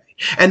to be gay.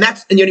 And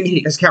you know what I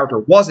mean? His character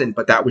wasn't,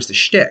 but that was the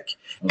shtick.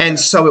 Okay. And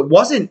so it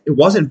wasn't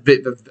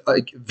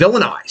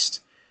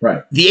villainized.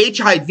 Right. The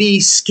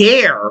HIV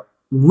scare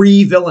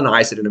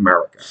re-villainized it in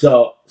America.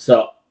 So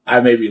I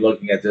may be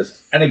looking at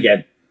this, and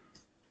again,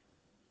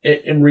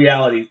 in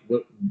reality,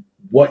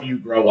 what you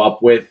grow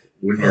up with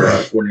when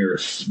you're a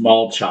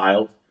small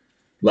child,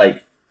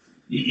 like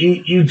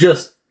you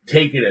just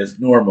take it as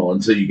normal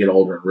until you get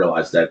older and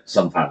realize that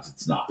sometimes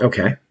it's not.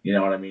 Okay. You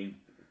know what I mean?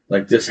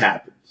 Like this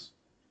happens.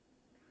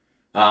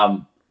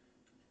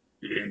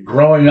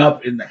 Growing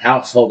up in the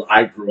household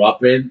I grew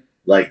up in,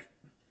 like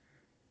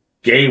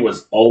gay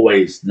was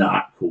always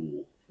not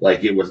cool.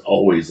 Like it was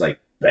always like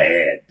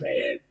bad.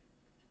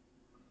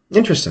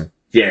 Interesting.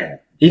 Yeah.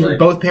 Even like,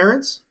 both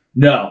parents?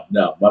 No.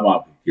 My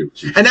mom could give it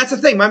to you. And that's the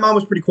thing. My mom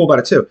was pretty cool about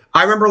it too.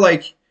 I remember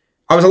like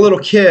I was a little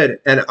kid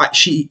and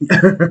she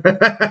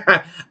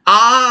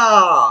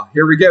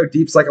here we go.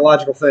 Deep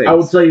psychological things. I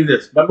will tell you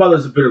this. My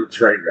mother's a bit of a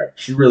train wreck.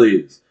 She really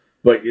is.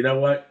 But you know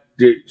what?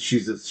 Dude,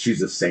 she's a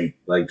saint.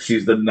 Like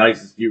she's the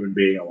nicest human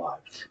being alive.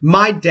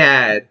 My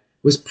dad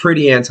was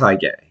pretty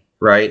anti-gay,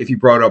 right? If you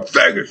brought up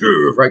faggot,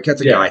 right,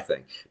 that's a guy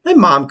thing. My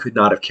mom could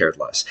not have cared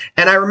less.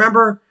 And I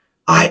remember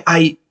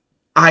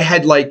I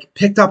had like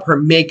picked up her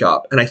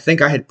makeup and I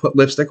think I had put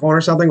lipstick on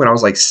or something when I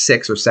was like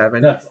 6 or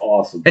 7. That's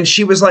awesome. And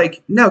she was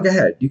like, "No, go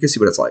ahead. You can see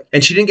what it's like."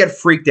 And she didn't get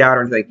freaked out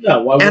or anything.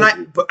 No, why would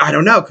you? But I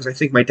don't know, because I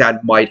think my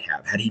dad might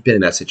have had he been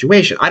in that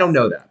situation. I don't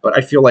know that, but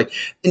I feel like,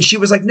 and she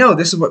was like, "No,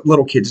 this is what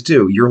little kids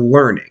do. You're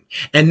learning."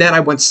 And then I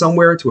went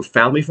somewhere to a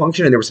family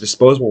function and there was a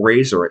disposable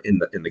razor in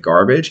the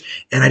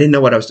garbage, and I didn't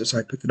know what I was doing, so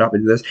I picked it up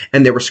and did this,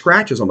 and there were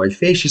scratches on my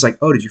face. She's like,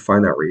 "Oh, did you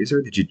find that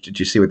razor? Did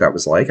you see what that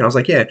was like?" And I was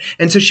like, "Yeah."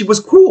 And so she was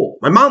cool.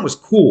 My mom was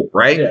cool,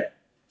 right? Yeah.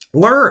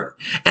 Learn.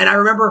 And I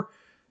remember,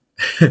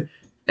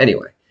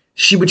 anyway,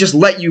 she would just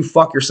let you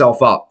fuck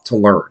yourself up to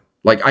learn.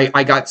 Like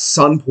I got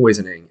sun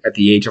poisoning at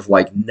the age of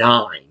like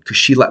 9 because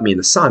she let me in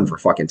the sun for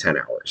fucking 10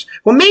 hours.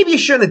 Well, maybe you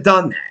shouldn't have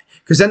done that,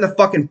 because then the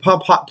fucking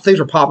things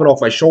were popping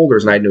off my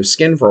shoulders and I had no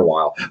skin for a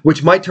while,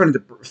 which might turn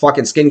into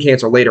fucking skin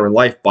cancer later in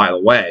life, by the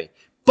way.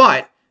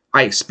 But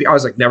I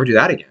was like, never do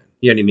that again.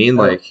 You know what I mean?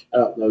 Like, I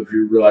don't know if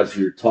you realize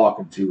who you're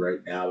talking to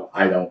right now.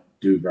 I don't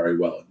do very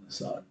well in the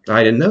sun.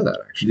 I didn't know that,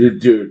 actually.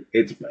 Dude,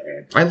 it's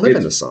bad. I live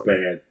in the sun.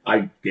 Bad.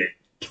 I get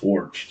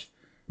torched.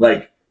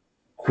 Like,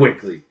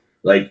 quickly.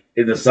 Like,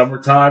 in the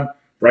summertime,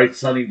 bright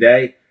sunny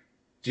day,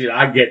 dude,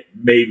 I get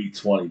maybe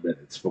 20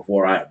 minutes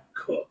before I am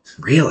cooked.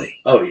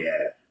 Really? Oh,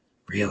 yeah.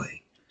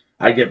 Really?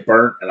 I get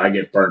burnt, and I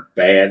get burnt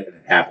bad, and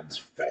it happens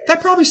fast. That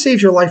probably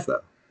saves your life,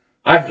 though.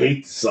 I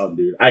hate the sun,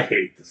 dude. I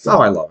hate the sun.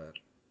 Oh, I love it.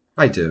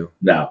 I do.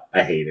 No,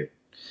 I hate it.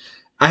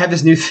 I have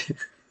this new thing.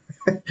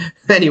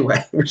 Anyway,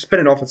 we're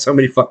spinning off on so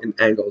many fucking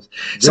angles.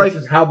 So this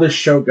is how this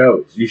show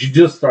goes. You should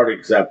just start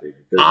accepting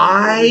it.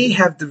 I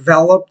have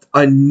developed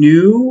a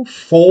new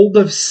fold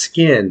of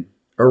skin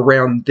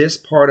around this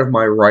part of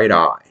my right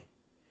eye.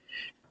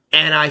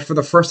 And for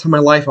the first time in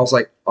my life, I was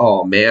like,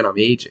 oh man, I'm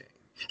aging.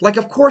 Like,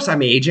 of course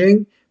I'm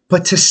aging,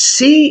 but to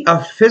see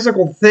a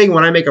physical thing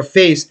when I make a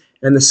face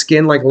and the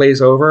skin like lays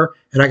over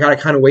and I got to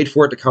kind of wait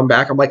for it to come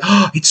back, I'm like,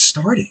 oh, it's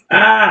starting.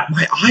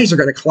 My eyes are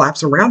going to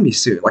collapse around me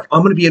soon. Like,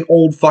 I'm going to be an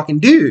old fucking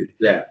dude.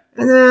 Yeah.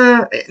 And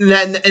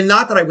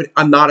not that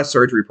I'm not a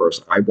surgery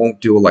person. I won't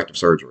do elective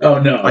surgery. Oh,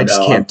 no. I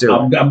just can't do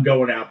it. I'm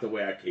going out the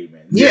way I came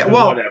in. Yeah,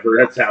 well. Whatever.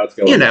 That's how it's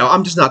going. You know,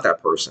 I'm just not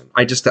that person.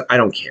 I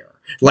don't care.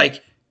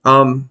 Like,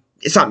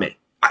 it's not me.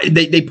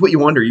 They put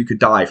you under, you could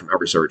die from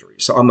every surgery.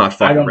 So I'm not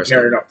fucking risking.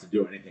 I don't care enough to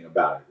do anything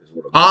about it. Is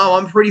what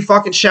I'm pretty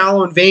fucking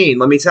shallow and vain,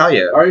 let me tell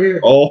you. Are you?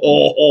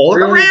 Oh, look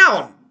really?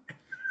 Around.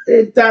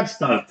 That's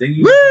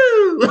nothing.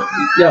 Woo!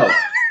 Yo,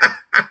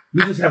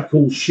 you just have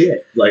cool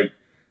shit. Like,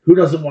 who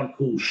doesn't want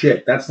cool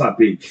shit? That's not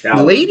being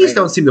shallow. Ladies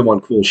don't seem to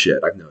want cool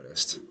shit, I've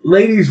noticed.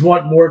 Ladies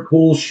want more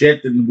cool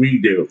shit than we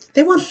do.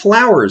 They want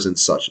flowers and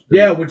such.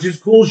 Yeah, which is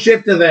cool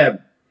shit to them.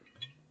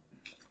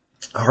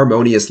 A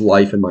harmonious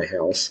life in my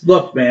house.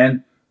 Look,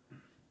 man.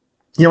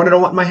 You know what I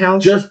don't want in my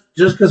house? Just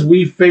because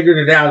we figured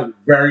it out at a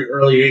very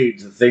early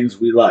age, the things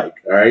we like,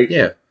 all right?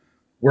 Yeah.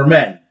 We're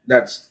men.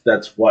 That's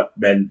what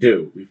men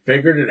do. We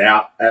figured it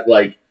out at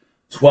like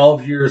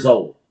 12 years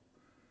old.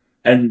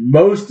 And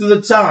most of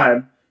the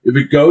time, if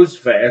it goes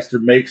fast or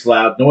makes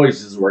loud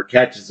noises or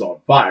catches on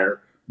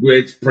fire,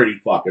 it's pretty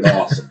fucking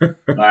awesome.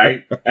 All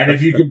right? And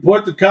if you can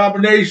put the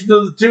combination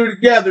of the two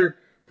together,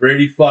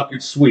 pretty fucking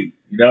sweet.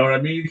 You know what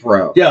I mean?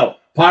 Bro. Yo,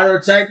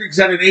 Pyrotechnics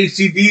at an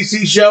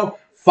AC/DC show,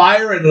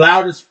 fire and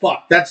loud as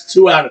fuck. That's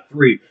 2 out of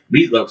 3.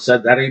 Meatloaf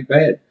said that ain't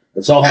bad.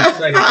 That's all I'm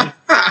saying.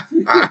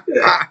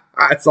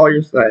 That's all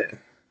you're saying.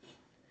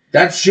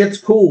 That shit's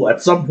cool.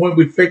 At some point,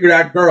 we figured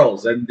out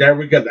girls, and there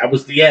we go. That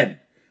was the end.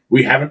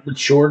 We haven't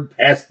matured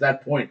past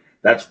that point.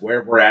 That's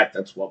where we're at.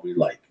 That's what we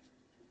like.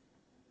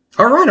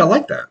 All right, I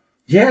like that.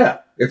 Yeah,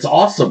 it's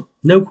awesome.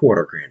 No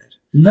quarter, granted.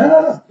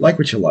 No. Like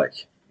what you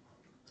like.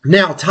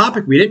 Now,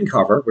 topic we didn't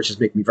cover, which is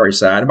making me very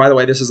sad. And by the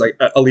way, this is like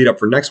a lead up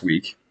for next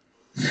week.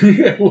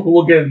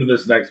 We'll get into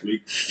this next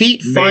week.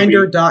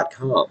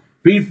 Feetfinder.com.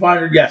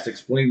 Feetfinder, yes.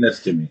 Explain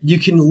this to me. You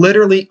can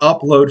literally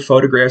upload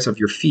photographs of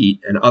your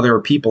feet, and other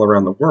people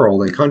around the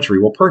world and country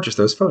will purchase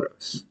those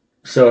photos.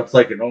 So it's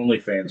like an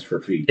OnlyFans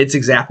for feet. It's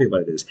exactly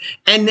what it is.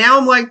 And now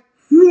I'm like,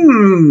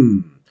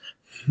 You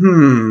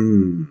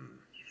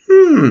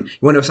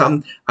want to know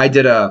something? I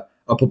did a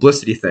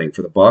publicity thing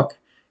for the book,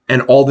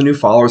 and all the new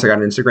followers I got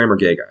on Instagram are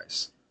gay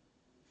guys.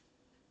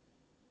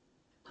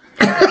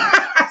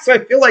 So I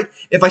feel like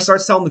if I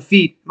start selling the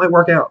feet, it might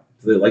work out.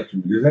 Do they like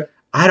your music?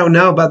 I don't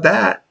know about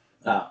that.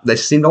 They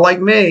seem to like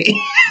me.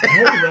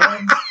 Hey,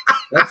 man,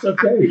 that's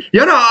okay.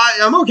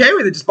 I'm okay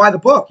with it. Just buy the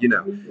book,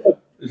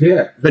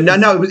 Yeah. But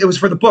no, it was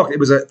for the book. It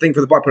was a thing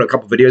for the book. I put a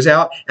couple videos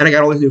out, and I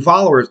got all these new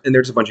followers, and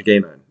there's a bunch of gay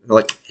men. And they're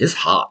like, "It's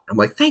hot." I'm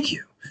like, "Thank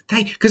you."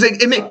 Because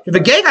if a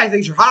gay guy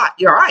thinks you're hot,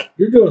 you're all right.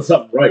 You're doing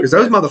something right. Because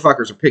those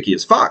motherfuckers are picky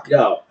as fuck.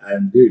 Yo,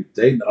 and dude,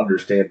 they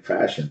understand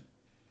fashion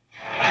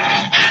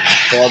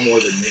far more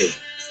than me.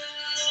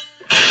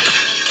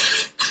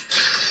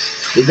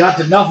 We got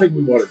to nothing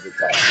we wanted to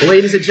talk.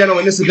 Ladies and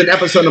gentlemen, this has been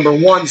episode number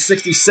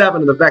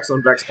 167 of the Vex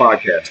on Vex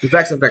podcast. The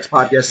Vex on Vex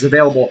podcast is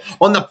available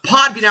on the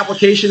Podbean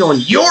application on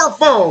your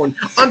phone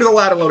under the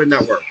Ladder Loaded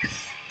Network.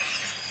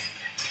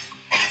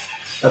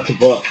 That's a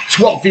book.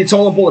 12 feet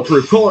tall and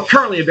bulletproof.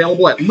 Currently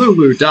available at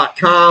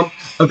lulu.com.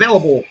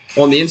 Available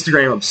on the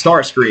Instagram of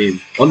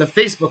Starscream, on the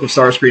Facebook of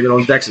Starscream, and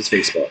on Vex's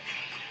Facebook.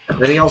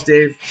 Anything else,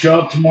 Dave?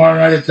 Show up tomorrow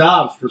night at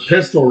Dobbs for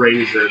Pistol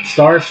Razor and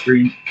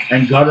Starscream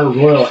and Gutter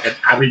Royal and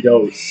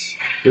Abydos.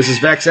 This is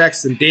Vex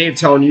X and Dave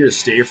telling you to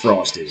stay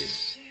frosty.